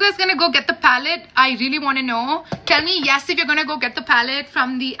are you guys gonna go get the palette? I really want to know. Tell me yes if you're gonna go get the palette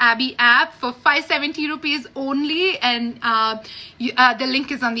from the Abby app for 570 rupees only, and the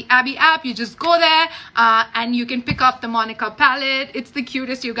link is on the Abby app. You just go there and you can pick up the Monica palette. It's the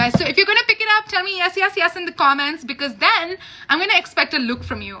cutest, you guys. So if you're gonna pick it up, tell me yes, yes, yes in the comments, because then I'm gonna expect a look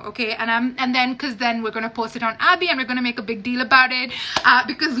from you, okay? And then because then we're gonna post it on Abby and we're gonna make a big deal about it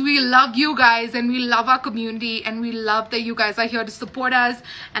because we love you guys and we love our community and we love that you guys are here to support us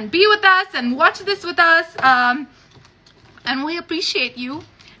and be with us and watch this with us, and we appreciate you,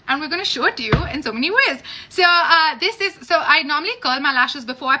 and we're going to show it to you in so many ways. So so I normally curl my lashes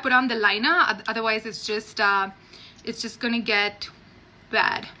before I put on the liner, otherwise it's just gonna get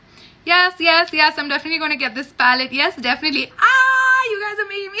bad. Yes, yes, yes, I'm definitely going to get this palette. Yes, definitely. You guys are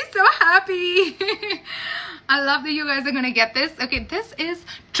making me so happy. I love that you guys are going to get this. Okay, this is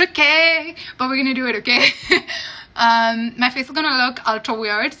tricky, but we're going to do it, okay? My face is gonna look ultra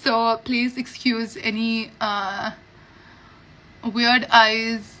weird, so please excuse any weird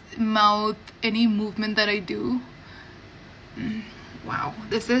eyes, mouth, any movement that I do. Wow,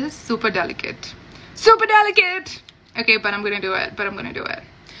 this is super delicate. Super delicate! Okay, but I'm gonna do it. I'm gonna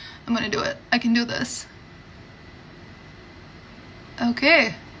do it. I can do this.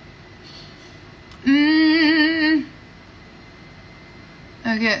 Okay.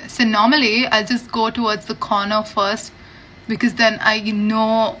 Okay, so normally I'll just go towards the corner first because then I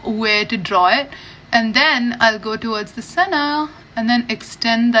know where to draw it, and then I'll go towards the center and then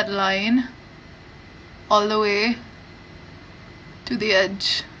extend that line all the way to the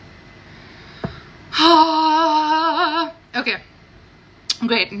edge. Okay,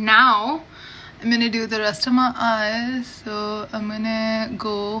 great. Now I'm gonna do the rest of my eyes, so I'm gonna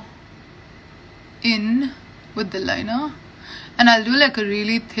go in with the liner. And I'll do like a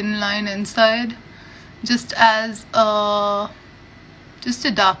really thin line inside, just as just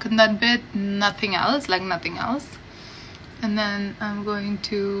to darken that bit, nothing else, like nothing else. And then I'm going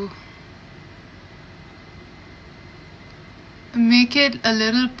to make it a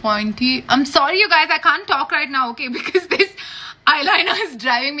little pointy. I'm sorry you guys, I can't talk right now, okay, because this eyeliner is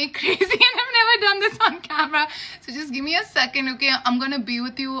driving me crazy and I've never done this on camera. So just give me a second, okay? I'm gonna be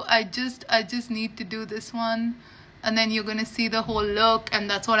with you. I just need to do this one, and then you're gonna see the whole look, and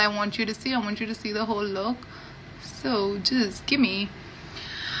that's what I want you to see. I want you to see the whole look. So just give me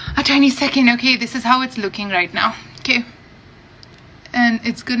a tiny second, okay? This is how it's looking right now, okay? And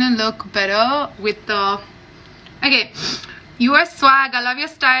it's gonna look better with the... Okay, you are swag. I love your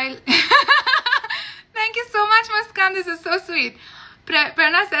style. Thank you so much, Muskan. This is so sweet.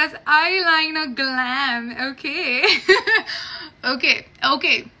 Prerna says, eyeliner glam. Okay.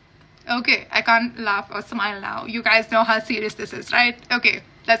 Okay, I can't laugh or smile now. You guys know how serious this is, right? Okay,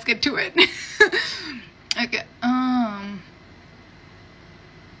 let's get to it. Okay.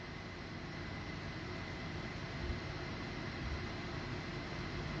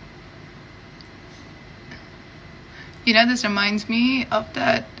 You know, this reminds me of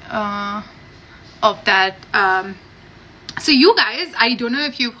that. So you guys, I don't know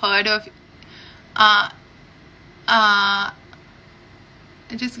if you've heard of.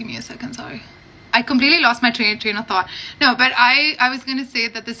 Just give me a second, sorry. I completely lost my train of thought. No, but I was gonna say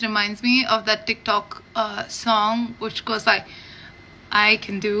that this reminds me of that TikTok song which goes like, I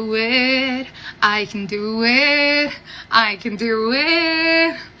can do it, I can do it, I can do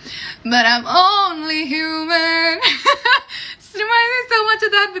it, but I'm only human. It reminds me so much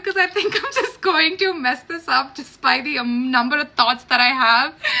of that because I think I'm just going to mess this up just by the number of thoughts that I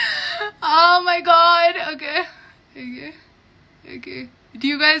have. Oh my god. Okay. Do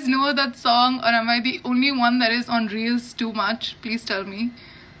you guys know that song, or am I the only one that is on Reels too much? Please tell me.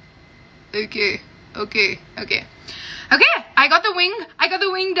 Okay. I got the wing. I got the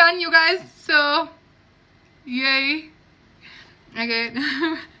wing done, you guys. So, yay. Okay.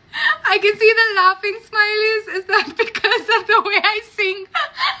 I can see the laughing smileys. Is that because of the way I sing?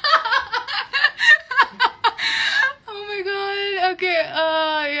 Oh my god. Okay.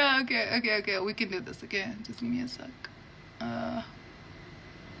 Yeah. Okay. We can do this. Okay. Just give me a sec.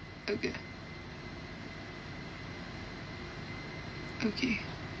 Okay.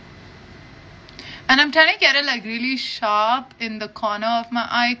 And I'm trying to get it like really sharp in the corner of my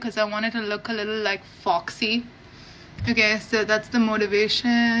eye because I want it to look a little like foxy. Okay, so that's the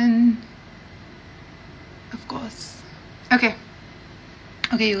motivation. Of course. Okay,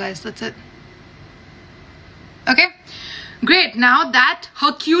 you guys, that's it. Okay, great. Now that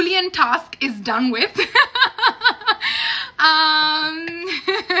Herculean task is done with.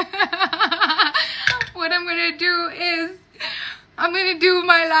 What I'm gonna do is I'm gonna do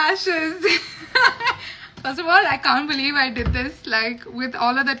my lashes. First of all, I can't believe I did this, like with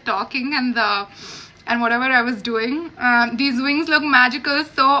all of the talking and whatever I was doing. These wings look magical,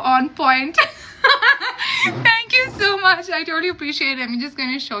 so on point. Thank you so much. I totally appreciate it. I'm just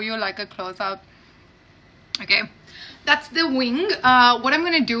gonna show you like a close-up. Okay, that's the wing. What I'm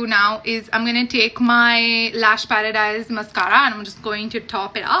gonna do now is I'm gonna take my Lash Paradise mascara and I'm just going to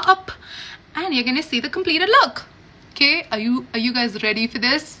top it up, and you're gonna see the completed look. Okay, are you guys ready for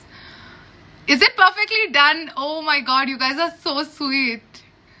this? Is it perfectly done? Oh my god, you guys are so sweet.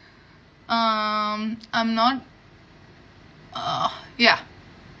 I'm not. Yeah.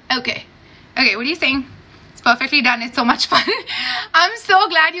 Okay, what are you saying? It's perfectly done. It's so much fun. I'm so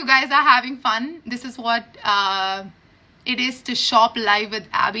glad you guys are having fun. This is what it is to shop live with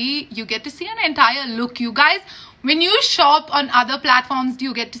Abby. You get to see an entire look, you guys. When you shop on other platforms, do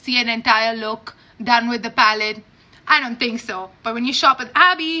you get to see an entire look done with the palette? I don't think so. But when you shop with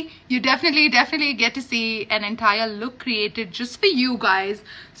Abby, you definitely get to see an entire look created just for you guys.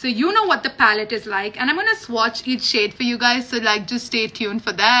 So you know what the palette is like. And I'm going to swatch each shade for you guys. So like just stay tuned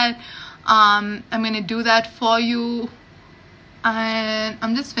for that. I'm going to do that for you. And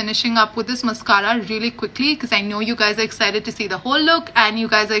I'm just finishing up with this mascara really quickly because I know you guys are excited to see the whole look. And you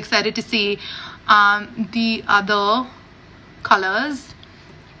guys are excited to see the other colors.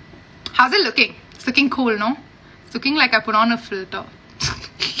 How's it looking? It's looking cool, no? It's looking like I put on a filter.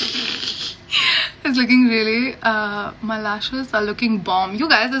 It's looking really, my lashes are looking bomb. You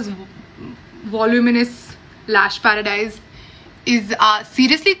guys, this voluminous Lash Paradise is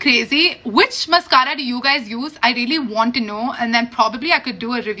seriously crazy. Which mascara do you guys use? I really want to know, and then probably I could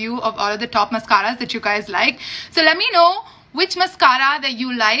do a review of all of the top mascaras that you guys like. So let me know which mascara that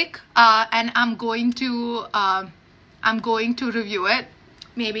you like, and I'm going to review it,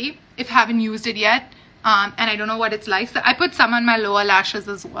 maybe, if I haven't used it yet. And I don't know what it's like. So I put some on my lower lashes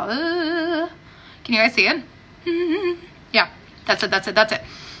as well. Can you guys see it? Yeah, that's it.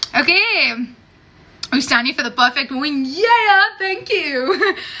 Okay, we're standing for the perfect wing. Yeah, thank you.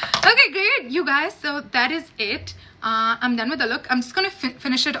 Okay, great, you guys. So that is it. I'm done with the look. I'm just gonna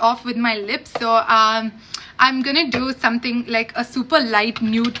finish it off with my lips. So I'm gonna do something like a super light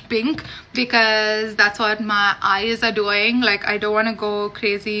nude pink because that's what my eyes are doing. Like I don't want to go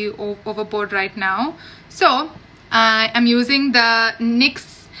crazy overboard right now. So I'm using the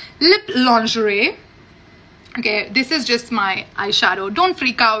NYX Lip Lingerie. Okay, this is just my eyeshadow. Don't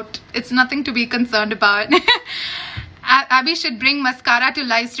freak out. It's nothing to be concerned about. Abby should bring mascara to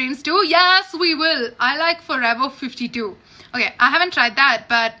live streams too. Yes, we will. I like Forever 52. Okay, I haven't tried that,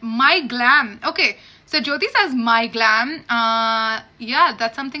 but My Glam. Okay, so Jyoti says My Glam. Yeah,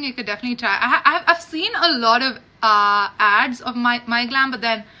 that's something you could definitely try. I've seen a lot of ads of My Glam, but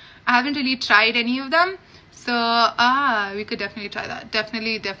then I haven't really tried any of them. So we could definitely try that.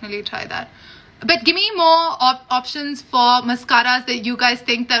 Definitely try that. But give me more options for mascaras that you guys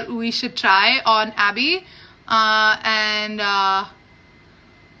think that we should try on Abby.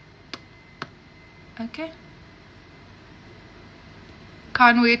 Okay.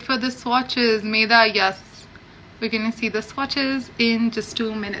 Can't wait for the swatches. Meda, yes. We're gonna see the swatches in just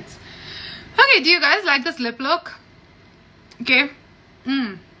 2 minutes. Okay, do you guys like this lip look? Okay.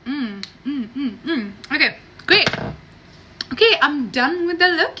 Okay, great. Okay, I'm done with the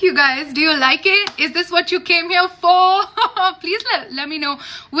look, you guys. Do you like it? Is this what you came here for? Please let me know.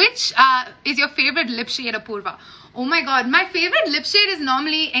 Which is your favorite lip shade, Apoorva? Oh my god, my favorite lip shade is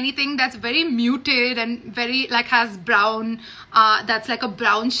normally anything that's very muted and very like has brown, that's like a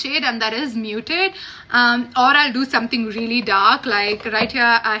brown shade and that is muted. Or I'll do something really dark, like right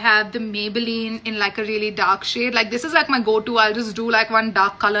here I have the Maybelline in like a really dark shade. Like this is like my go-to. I'll just do like one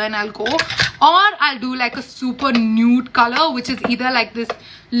dark color and I'll go. Or I'll do like a super nude color, which is either like this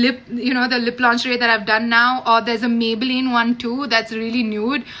lip, you know, the lip lingerie that I've done now, or there's a Maybelline one too that's really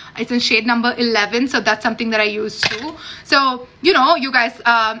nude. It's in shade number 11, so that's something that I use too. So you know, you guys,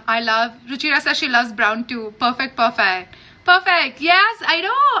 I love, Ruchira says she loves brown too. Perfect. Yes, I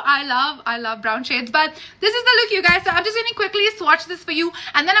know, I love brown shades. But this is the look, you guys. So I'm just going to quickly swatch this for you,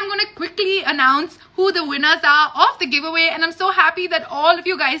 and then I'm going to quickly announce who the winners are of the giveaway. And I'm so happy that all of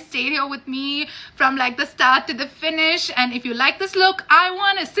you guys stayed here with me from like the start to the finish. And if you like this look, I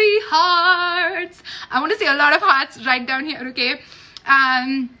want to see hearts. I want to see a lot of hearts right down here, okay?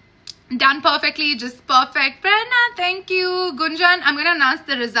 Done perfectly, just perfect. Prerna, thank you. Gunjan, I'm going to announce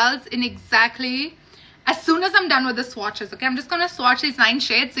the results in exactly as soon as I'm done with the swatches, okay? I'm just going to swatch these 9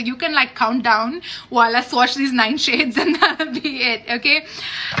 shades, so you can like count down while I swatch these 9 shades, and that'll be it, okay?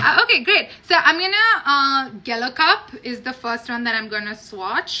 Okay, great. So I'm going to, Yellow Cup is the first one that I'm going to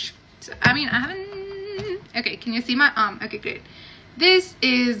swatch. So, I mean, I haven't, okay, can you see my arm? Okay, great. This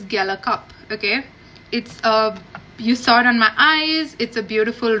is Yellow Cup, okay? It's a, you saw it on my eyes, it's a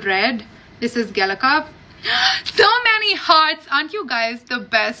beautiful red. This is Yellow Cup. So many hearts, aren't you guys the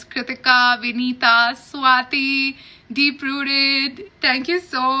best? Kritika, Vinita, Swati, Deep Rooted, thank you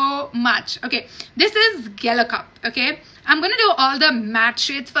so much. Okay, this is Yellow Cup, okay? I'm gonna do all the matte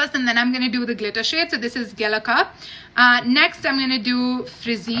shades first, and then I'm gonna do the glitter shade. So this is Yellow Cup. Next I'm gonna do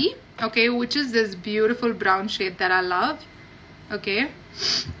Frizzy, okay, which is this beautiful brown shade that I love, okay?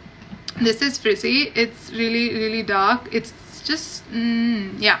 This is Frizzy. It's really dark. It's just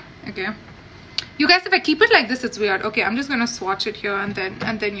yeah, okay. You guys, if I keep it like this, it's weird. Okay, I'm just gonna swatch it here, and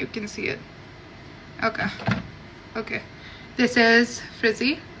then you can see it. Okay, this is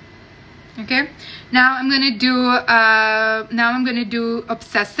Frizzy. Okay, now I'm gonna do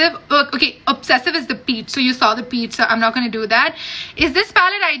Obsessive. Oh, okay, Obsessive is the peach, so you saw the peach, so I'm not gonna do that. Is this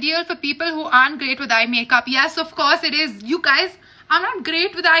palette ideal for people who aren't great with eye makeup? Yes, of course it is. You guys, I'm not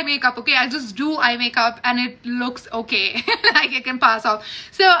great with eye makeup, okay? I just do eye makeup and it looks okay. Like it can pass off.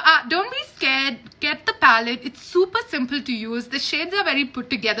 So don't be scared. Get the palette. It's super simple to use. The shades are very put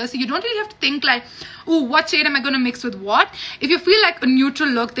together, so you don't really have to think like, oh, what shade am I going to mix with what? If you feel like a neutral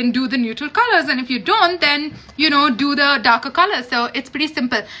look, then do the neutral colors. And if you don't, then, you know, do the darker colors. So it's pretty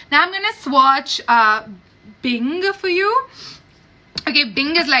simple. Now I'm going to swatch Bing for you. Okay,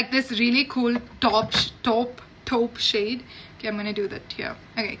 Bing is like this really cool taupe shade. Okay, I'm gonna do that here.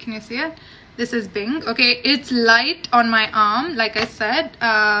 Okay, can you see it? This is Bing. Okay, it's light on my arm, like I said.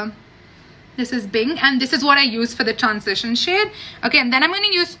 This is Bing, and this is what I use for the transition shade. Okay, and then I'm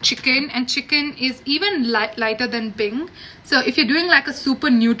gonna use Chicken, and Chicken is even lighter than Bing. So if you're doing like a super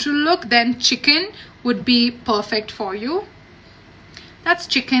neutral look, then Chicken would be perfect for you. That's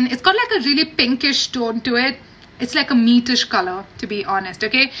Chicken. It's got like a really pinkish tone to it. It's like a meatish color, to be honest,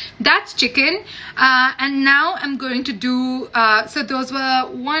 okay? That's Chicken. And now I'm going to do, so those were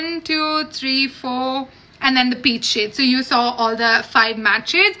 1, 2, 3, 4, and then the peach shade. So you saw all the 5 matte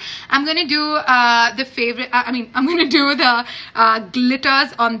shades. I'm going to do the favorite, I'm going to do the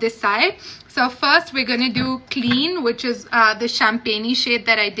glitters on this side. So first we're going to do Clean, which is the champagne shade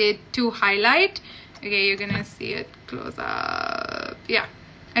that I did to highlight. Okay, you're going to see it close up. Yeah,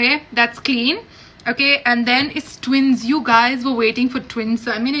 okay, that's Clean. Okay, and then it's Twins. You guys were waiting for Twins,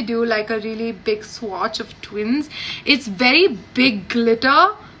 so I'm gonna do like a really big swatch of Twins. It's very big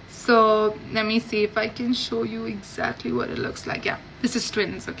glitter, so let me see if I can show you exactly what it looks like. Yeah, this is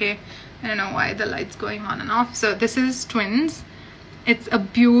Twins. Okay, I don't know why the light's going on and off. So this is Twins. It's a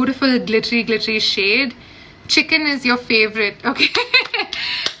beautiful glittery shade. Chicken is your favorite. Okay.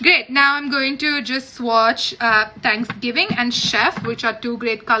 Great. Now I'm going to just swatch Thanksgiving and Chef, which are 2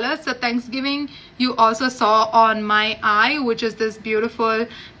 great colors. So Thanksgiving you also saw on my eye, which is this beautiful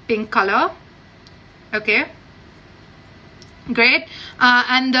pink color. Okay, great.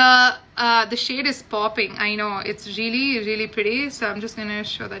 And the shade is popping. I know, it's really pretty. So I'm just gonna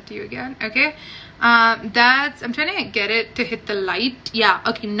show that to you again. Okay, That's, I'm trying to get it to hit the light. Yeah,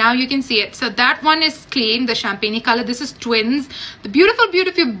 okay, now you can see it. So that one is clean, the champagne color. This is Twins, the beautiful,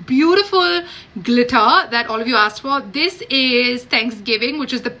 beautiful, beautiful glitter that all of you asked for. This is Thanksgiving,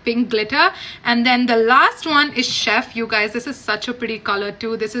 which is the pink glitter. And then the last one is Chef. You guys, this is such a pretty color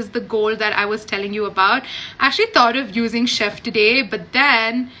too. This is the gold that I was telling you about. I actually thought of using Chef today, but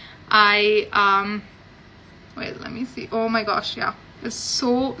then I wait, let me see. Oh my gosh, yeah, it's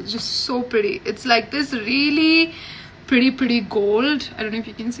so, just so pretty. It's like this really pretty gold. I don't know if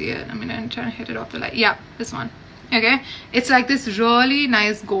you can see it. I mean, I'm trying to hit it off the light. Yeah, this one. Okay, it's like this really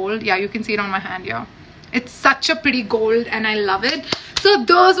nice gold. Yeah, you can see it on my hand. Yeah, it's such a pretty gold and I love it. So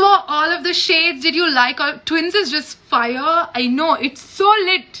those were all of the shades. Did you like Twins? Is just fire. I know, it's so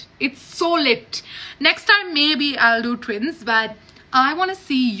lit. It's so lit. Next time maybe I'll do Twins, but I want to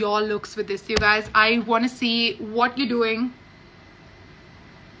see your looks with this, you guys. I want to see what you're doing.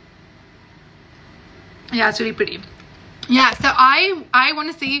 Yeah, it's really pretty. Yeah, so I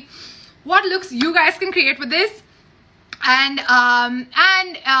want to see what looks you guys can create with this. And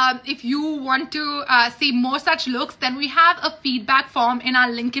if you want to see more such looks, then we have a feedback form in our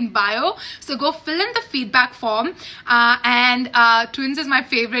link in bio. So go fill in the feedback form. Twins is my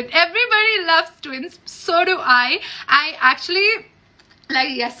favorite. Everybody loves Twins. So do I. I actually,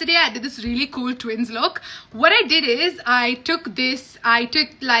 like yesterday, I did this really cool Twins look. What I did is I took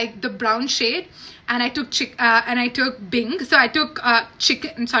like the brown shade, and I took Bing. So I took I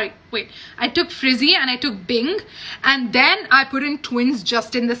took Frizzy and I took Bing, and then I put in Twins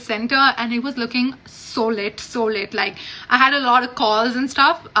just in the center, and it was looking so lit. Like, I had a lot of calls and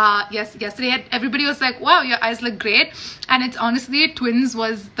stuff. Yesterday everybody was like, wow, your eyes look great. And it's honestly, Twins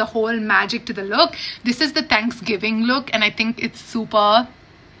was the whole magic to the look. This is the Thanksgiving look, and I think it's super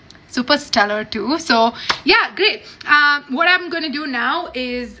stellar too. So yeah, great. What I'm gonna do now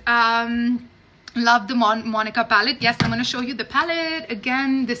is love the Monica palette. Yes, I'm going to show you the palette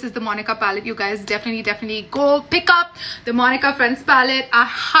again. This is the Monica palette. You guys definitely go pick up the Monica Friends palette. I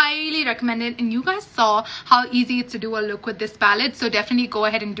highly recommend it, and you guys saw how easy it's to do a look with this palette, so definitely go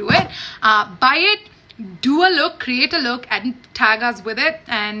ahead and do it. Buy it, do a look, create a look, and tag us with it,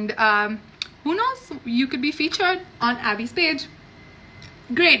 and who knows, you could be featured on Abby's page.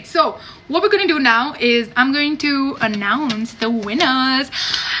 Great. So what we're going to do now is I'm going to announce the winners.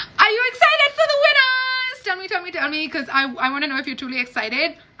 Are you excited for the winners? Tell me, because I want to know if you're truly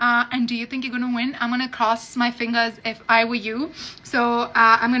excited. And do you think you're going to win? I'm going to cross my fingers if I were you. So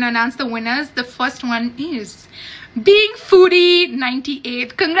I'm going to announce the winners. The first one is Being Foodie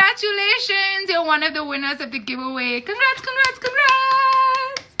 98. Congratulations. You're one of the winners of the giveaway. Congrats.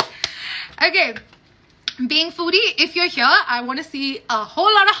 Okay. Being Foodie, if you're here, I want to see a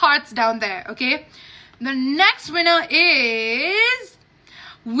whole lot of hearts down there. Okay. The next winner is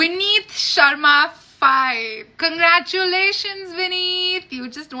Vineet Sharma 5. Congratulations, Vineet. You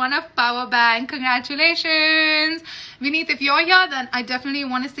just won a power bank. Congratulations. Vineet, if you're here, then I definitely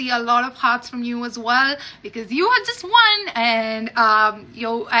want to see a lot of hearts from you as well, because you have just won, and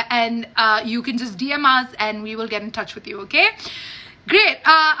you can just DM us and we will get in touch with you. Okay. Great.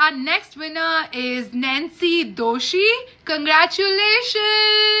 Our next winner is Nancy Doshi.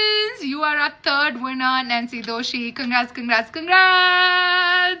 Congratulations. You are our third winner, Nancy Doshi. Congrats.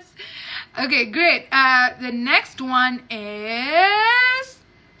 Okay, great. The next one is...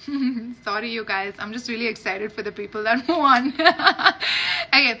 Sorry, you guys. I'm just really excited for the people that won.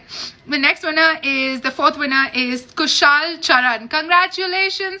 Okay. The next winner is... The fourth winner is Kushal Charan.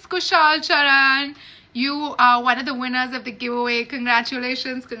 Congratulations, Kushal Charan. You are one of the winners of the giveaway.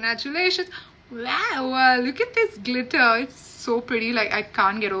 Congratulations. Wow, look at this glitter. It's so pretty. Like, I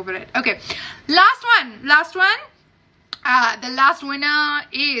can't get over it. Okay, last one. The last winner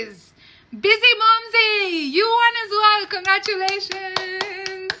is Busy Momsy. You won as well. Congratulations.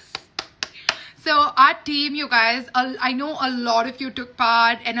 So our team, you guys, I know a lot of you took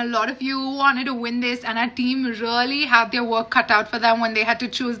part and a lot of you wanted to win this, and our team really had their work cut out for them when they had to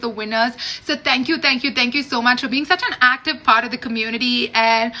choose the winners. So thank you so much for being such an active part of the community,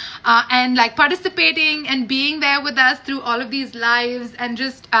 and like participating and being there with us through all of these lives, and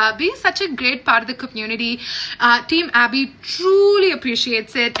just being such a great part of the community. Team Abby truly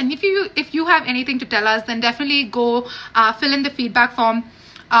appreciates it. And if you have anything to tell us, then definitely go fill in the feedback form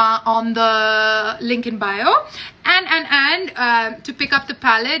on the link in bio, and to pick up the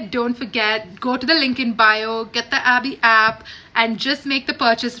palette, don't forget, go to the link in bio, get the Abby app, and just make the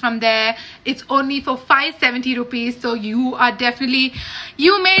purchase from there. It's only for 570 rupees, so you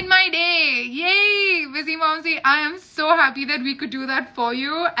made my day. Yay, Busy Momsy. I am so happy that we could do that for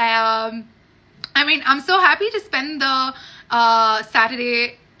you. I mean, I'm so happy to spend the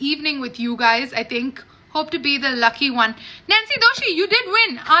Saturday evening with you guys. I think hope to be the lucky one. Nancy Doshi, you did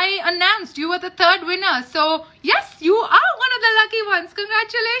win. I announced you were the third winner. So yes, you are one of the lucky ones.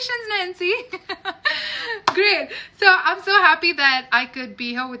 Congratulations, Nancy. Great. So I'm so happy that I could be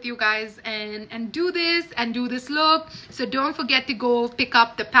here with you guys and do this look. So don't forget to go pick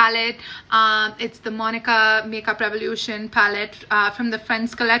up the palette. It's the Monica Makeup Revolution palette from the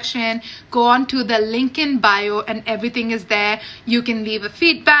Friends collection. Go on to the link in bio and everything is there. You can leave a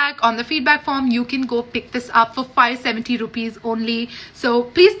feedback on the feedback form. You can go pick this up for 570 rupees only. So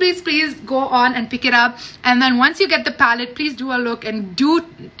please go on and pick it up. And then once you get the palette, please do a look and do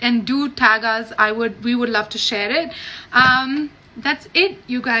tag us. We would love to share it. That's it,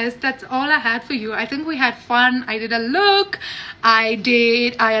 you guys. That's all I had for you. I think we had fun. I did a look. I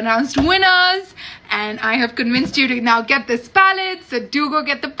announced winners, and I have convinced you to now get this palette. So do go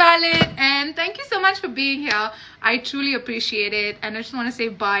get the palette. And thank you so much for being here. I truly appreciate it. And I just want to say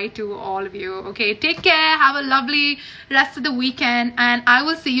bye to all of you. Okay, take care. Have a lovely rest of the weekend. And I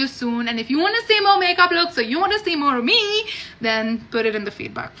will see you soon. And if you want to see more makeup looks or you want to see more of me, then put it in the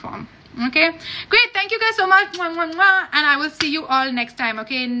feedback form. Okay, great. Thank you guys so much. Mwah, mwah, mwah. And I will see you all next time.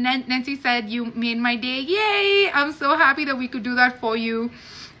 Okay, Nancy said you made my day. Yay, I'm so happy that we could do that for you.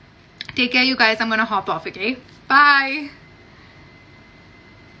 Take care, you guys. I'm gonna hop off. Okay, bye.